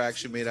Bill Burr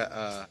actually made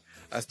a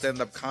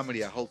stand-up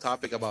comedy, a whole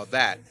topic about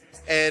that,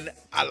 and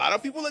a lot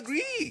of people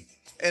agree.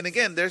 And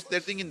again, they're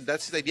thinking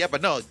that's his idea,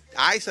 but no,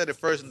 I said it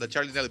first in the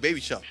Charlie and Nelly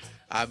Baby Show.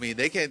 I mean,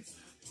 they can.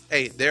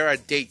 Hey, there are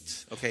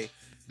dates, okay?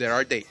 There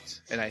are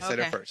dates, and I said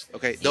it first,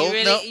 okay?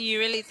 You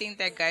really think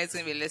that guy's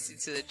gonna be listening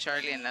to the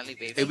Charlie and Nelly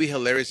Baby? It'd be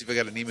hilarious if I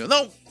got an email.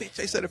 No, bitch,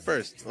 I said it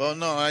first. Well,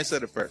 no, I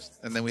said it first,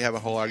 and then we have a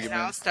whole argument.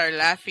 And I'll start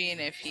laughing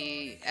if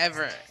he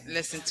ever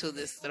listened to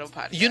this little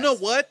podcast. You know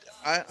what?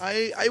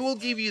 I will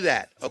give you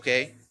that,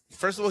 okay?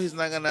 First of all, he's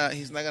not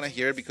gonna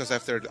hear it because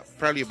after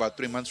probably about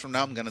 3 months from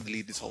now, I'm gonna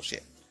delete this whole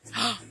shit.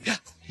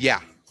 Yeah.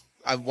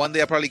 One day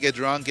I'll probably get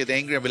drunk, get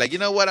angry, and be like, you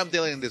know what? I'm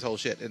deleting this whole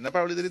shit, and I'll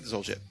probably delete this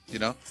whole shit. You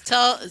know?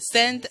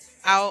 Send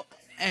out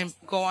and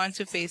go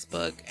onto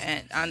Facebook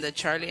and on the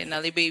Charlie and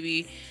Nelly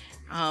Baby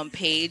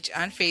page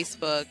on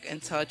Facebook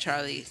and tell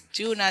Charlie,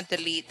 do not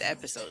delete the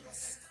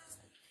episodes.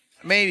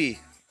 Maybe.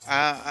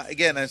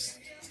 Again, it's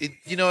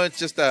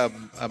just a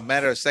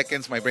matter of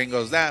seconds. My brain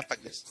goes,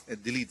 fuck this,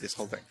 and delete this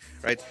whole thing,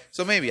 right?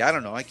 So maybe, I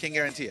don't know. I can't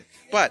guarantee it.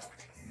 But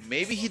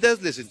maybe he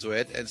does listen to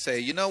it and say,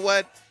 you know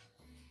what?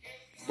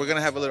 We're going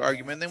to have a little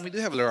argument. Then we do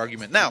have a little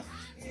argument. Now,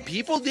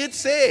 people did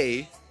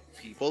say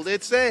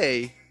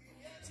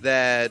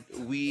that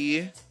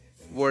we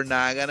were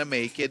not going to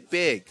make it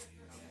big.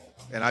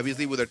 And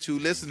obviously with our 2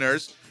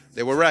 listeners,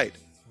 they were right.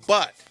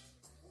 But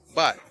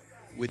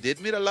we did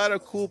meet a lot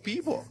of cool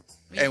people.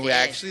 We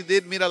actually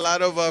did meet a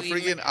lot of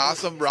freaking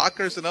awesome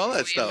rockers and all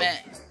that stuff.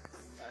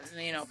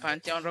 We met,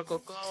 Panteon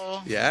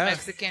Rococo, Yeah.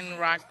 Mexican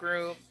rock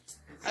group.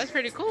 That was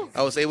pretty cool.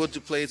 I was able to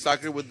play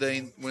soccer with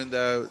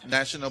the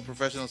national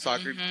professional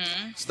soccer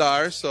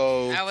stars.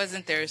 So I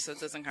wasn't there, so it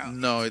doesn't count.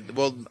 No,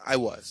 I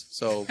was.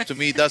 So to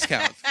me, it does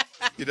count.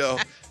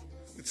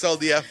 It's all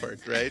the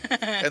effort, right?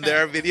 And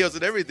there are videos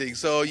and everything.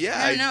 So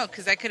yeah. I don't know,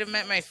 because I could have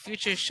met my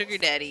future sugar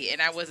daddy,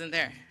 and I wasn't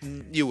there.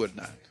 You would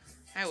not.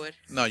 I would.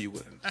 No, you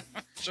wouldn't.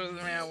 Show me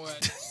I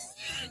would.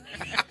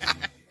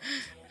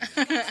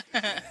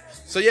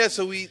 So yeah,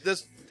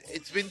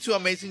 it's been 2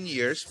 amazing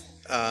years.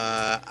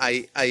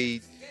 I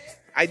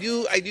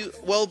do.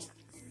 Well,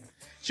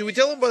 should we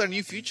tell them about our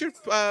new future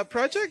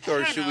project,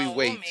 or should we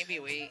wait? We'll maybe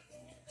wait.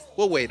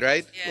 We'll wait,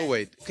 right? Yeah. We'll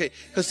wait. Okay.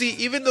 Because see,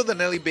 even though the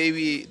Nelly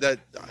Baby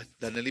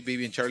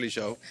and Charlie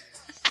show,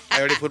 I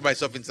already put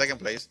myself in second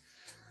place.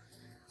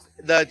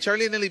 The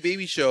Charlie and Nelly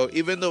Baby show,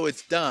 even though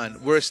it's done,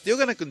 we're still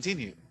gonna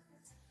continue.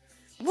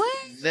 What?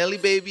 Nelly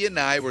Baby and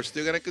I, we're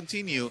still gonna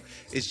continue.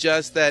 It's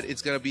just that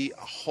it's gonna be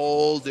a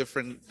whole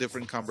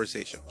different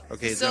conversation.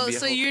 Okay. It's gonna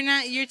be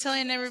you're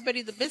telling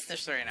everybody the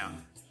business right now.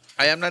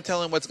 I am not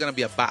telling what's gonna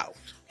be about.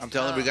 I'm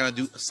telling we're gonna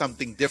do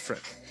something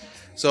different.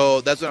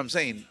 So that's what I'm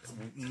saying.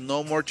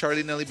 No more Charlie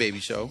and Nelly Baby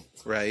show,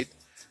 right?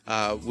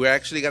 We're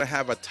actually gonna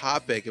have a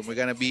topic, and we're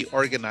gonna be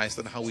organized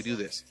on how we do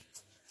this.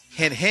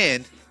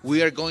 Hint,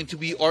 we are going to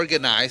be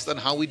organized on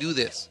how we do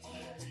this.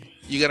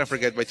 You're gonna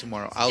forget by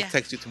tomorrow. I'll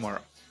text you tomorrow.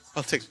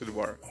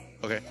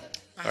 Okay.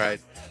 All right.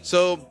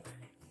 So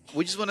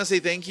we just want to say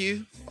thank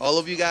you, all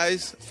of you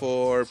guys,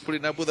 for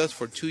putting up with us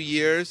for 2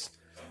 years.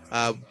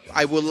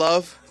 I would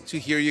love to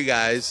hear you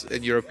guys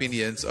and your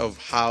opinions of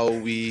how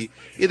we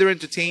either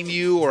entertained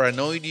you or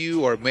annoyed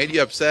you or made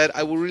you upset.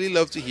 I would really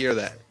love to hear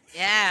that.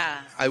 Yeah.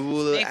 I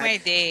will make my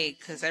day,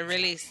 because I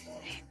really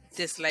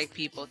dislike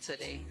people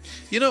today.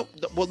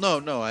 Well,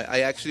 no.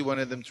 I actually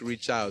wanted them to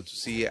reach out to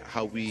see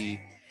how we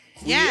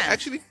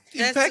actually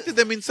impacted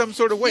them in some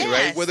sort of way,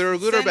 right? Whether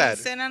good or bad.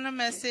 Send on a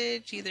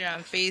message either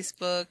on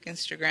Facebook,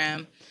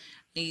 Instagram.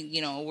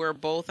 We're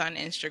both on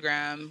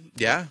Instagram.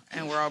 Yeah.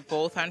 And we're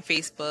both on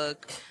Facebook.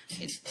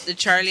 The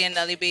Charlie and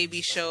Nelly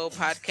Baby Show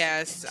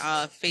podcast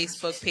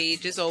Facebook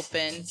page is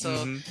open.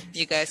 So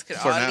you guys could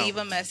leave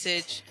a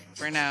message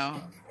for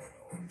now.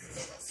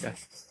 Yeah.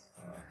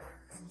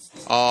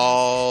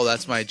 Oh,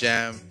 that's my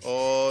jam.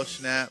 Oh,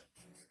 snap.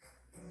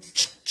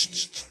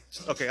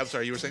 Okay, I'm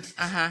sorry. You were saying?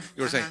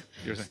 You were saying.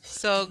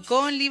 So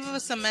go and leave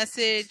us a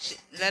message.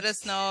 Let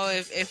us know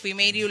if we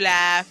made you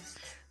laugh,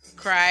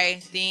 cry,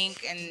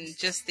 think, and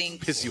just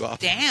think. Piss you off.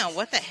 Damn,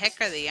 what the heck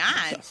are they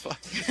on?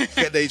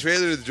 Can they trade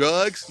with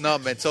drugs? No,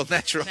 man. It's all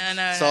natural.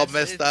 No. It's all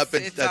messed up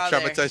and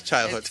traumatized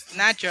childhood. It's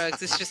not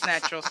drugs. It's just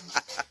natural.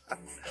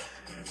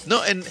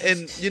 No, and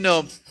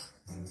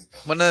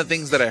one of the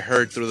things that I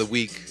heard through the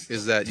week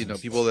is that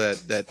people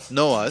that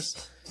know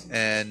us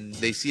and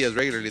they see us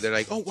regularly, they're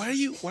like, oh, why are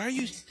you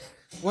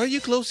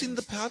closing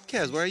the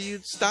podcast? Why are you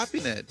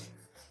stopping it?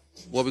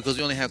 Well, because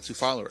we only have 2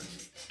 followers.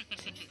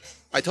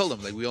 I told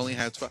them, we only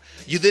have 2.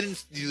 You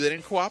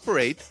didn't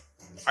cooperate.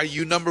 Are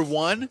you number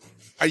 1?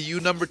 Are you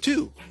number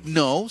 2?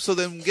 No. So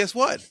then guess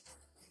what?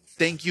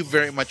 Thank you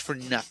very much for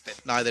nothing.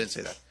 No, I didn't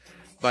say that.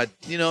 But,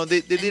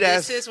 they did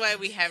ask. This is why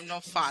we have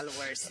no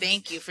followers.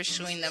 Thank you for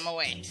shooing them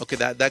away. Okay,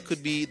 that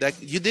could be that.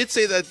 You did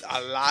say that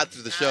a lot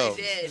through the show. I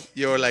did.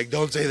 You were like,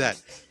 don't say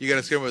that. You're going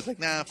to scream. It's like,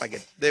 nah, fuck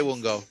it. They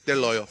won't go. They're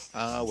loyal.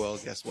 Well,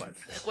 guess what?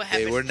 What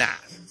happened? They were not.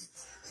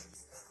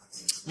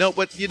 No,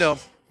 but, it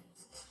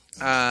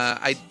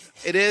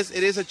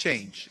is a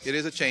change. It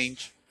is a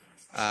change.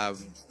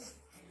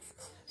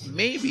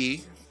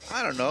 maybe,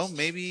 I don't know,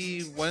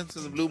 maybe once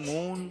in the blue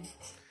moon,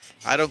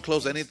 I don't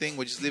close anything.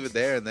 We just leave it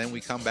there, and then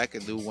we come back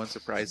and do one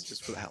surprise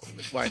just for the hell of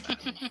it. Why not?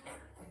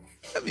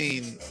 I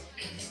mean,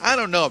 I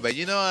don't know, but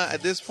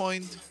at this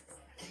point,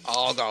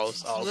 all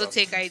goes. We'll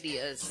take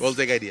ideas. We'll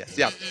take ideas.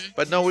 Yeah.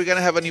 But no, we're going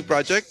to have a new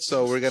project.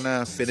 So we're going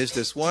to finish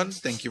this one.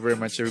 Thank you very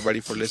much, everybody,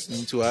 for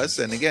listening to us.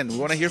 And again, we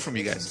want to hear from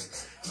you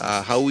guys,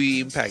 how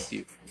we impact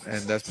you.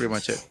 And that's pretty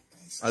much it.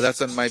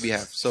 That's on my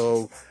behalf.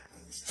 So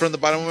from the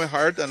bottom of my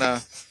heart, on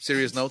a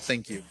serious note,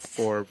 thank you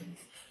for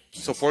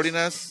supporting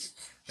us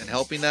and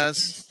helping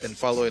us and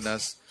following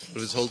us for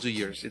this whole 2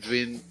 years. It's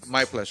been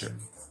my pleasure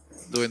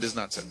doing this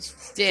nonsense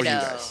for you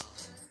guys.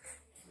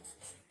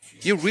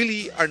 You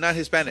really are not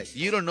Hispanic.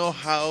 You don't know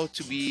how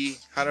to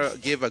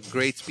give a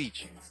great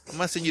speech. I'm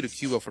gonna send you to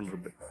Cuba for a little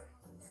bit.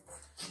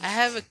 I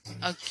have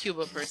a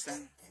Cuba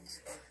person.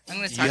 I'm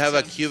gonna talk You have to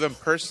a him. Cuban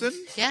person?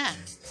 Yeah.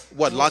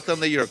 What, locked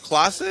under your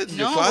closet?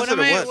 No, your closet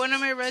what? one of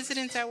my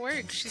residents at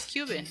work. She's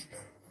Cuban.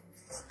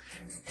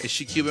 Is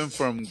she Cuban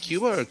from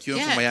Cuba or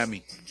Cuban Yeah. from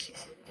Miami?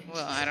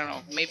 Well, I don't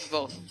know. Maybe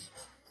both.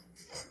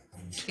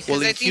 Well,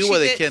 in I think Cuba she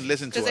they did- can't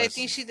listen to us. Because I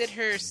think she did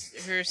her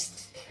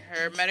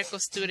medical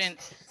student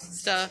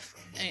stuff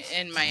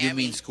in Miami. You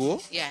mean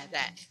school? Yeah,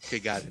 that. Okay,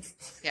 got it.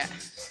 Yeah.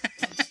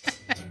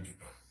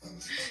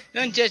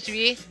 Don't judge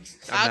me.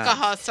 I'm not.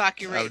 Alcohol's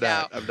talking right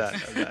now. I'm not.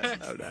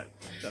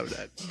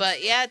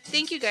 But yeah,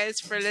 thank you guys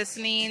for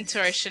listening to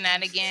our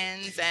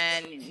shenanigans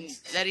and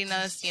letting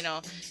us,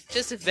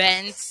 just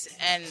vent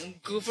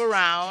and goof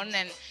around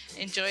and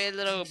enjoy a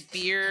little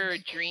beer or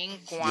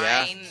drink,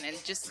 wine,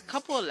 and just a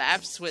couple of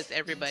laughs with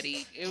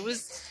everybody. It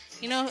was,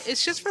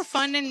 it's just for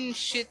fun and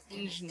shits.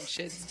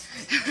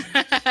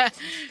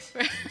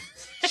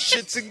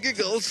 Shits and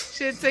giggles.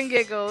 Shits and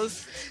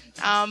giggles.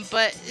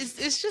 But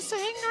it's just to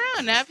hang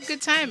around, have a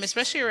good time,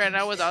 especially right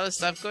now with all the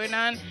stuff going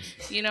on.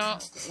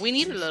 We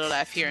need a little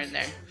laugh here and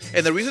there.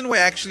 And the reason why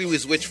actually we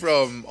switched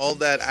from all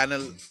that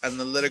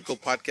analytical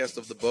podcast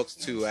of the books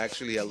to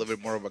actually a little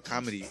bit more of a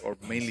comedy, or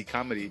mainly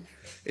comedy,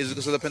 is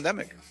because of the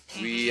pandemic.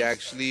 We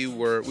actually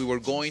were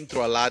going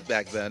through a lot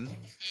back then.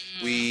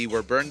 We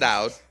were burned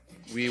out.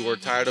 We were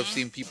tired of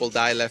seeing people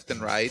die left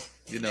and right,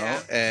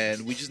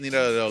 and we just needed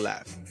a little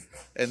laugh.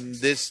 And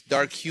this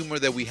dark humor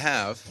that we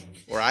have,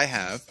 or I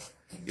have,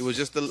 it was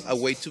just a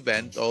way to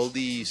vent all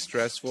the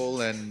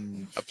stressful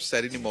and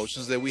upsetting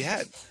emotions that we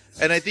had.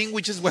 And I think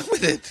we just went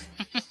with it.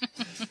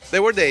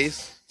 There were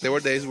days we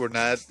were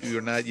not,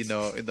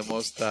 in the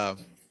most,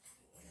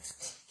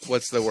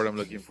 what's the word I'm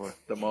looking for?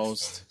 The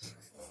most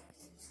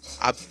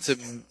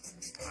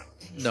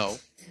no.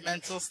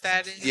 Mental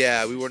status.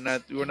 Yeah, we were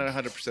not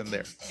 100%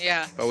 there.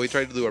 Yeah. But we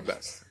tried to do our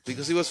best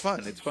because it was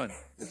fun. It's fun.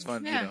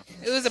 Yeah.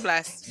 It was a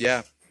blast.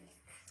 Yeah.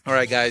 All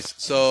right, guys.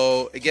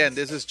 So again,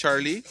 this is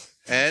Charlie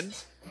and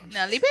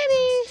Nelly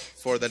Baby.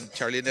 for the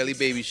Charlie and Nelly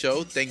Baby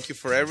Show. Thank you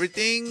for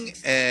everything,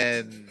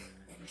 and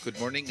good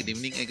morning, good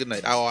evening, and good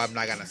night. Oh, I'm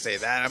not gonna say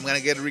that. I'm gonna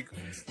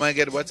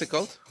get what's it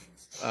called?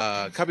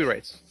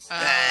 Copyrights. All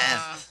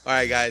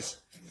right, guys.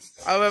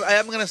 I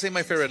am gonna say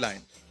my favorite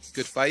line.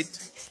 Good fight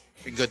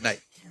and good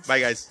night. Bye,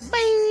 guys.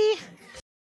 Bye.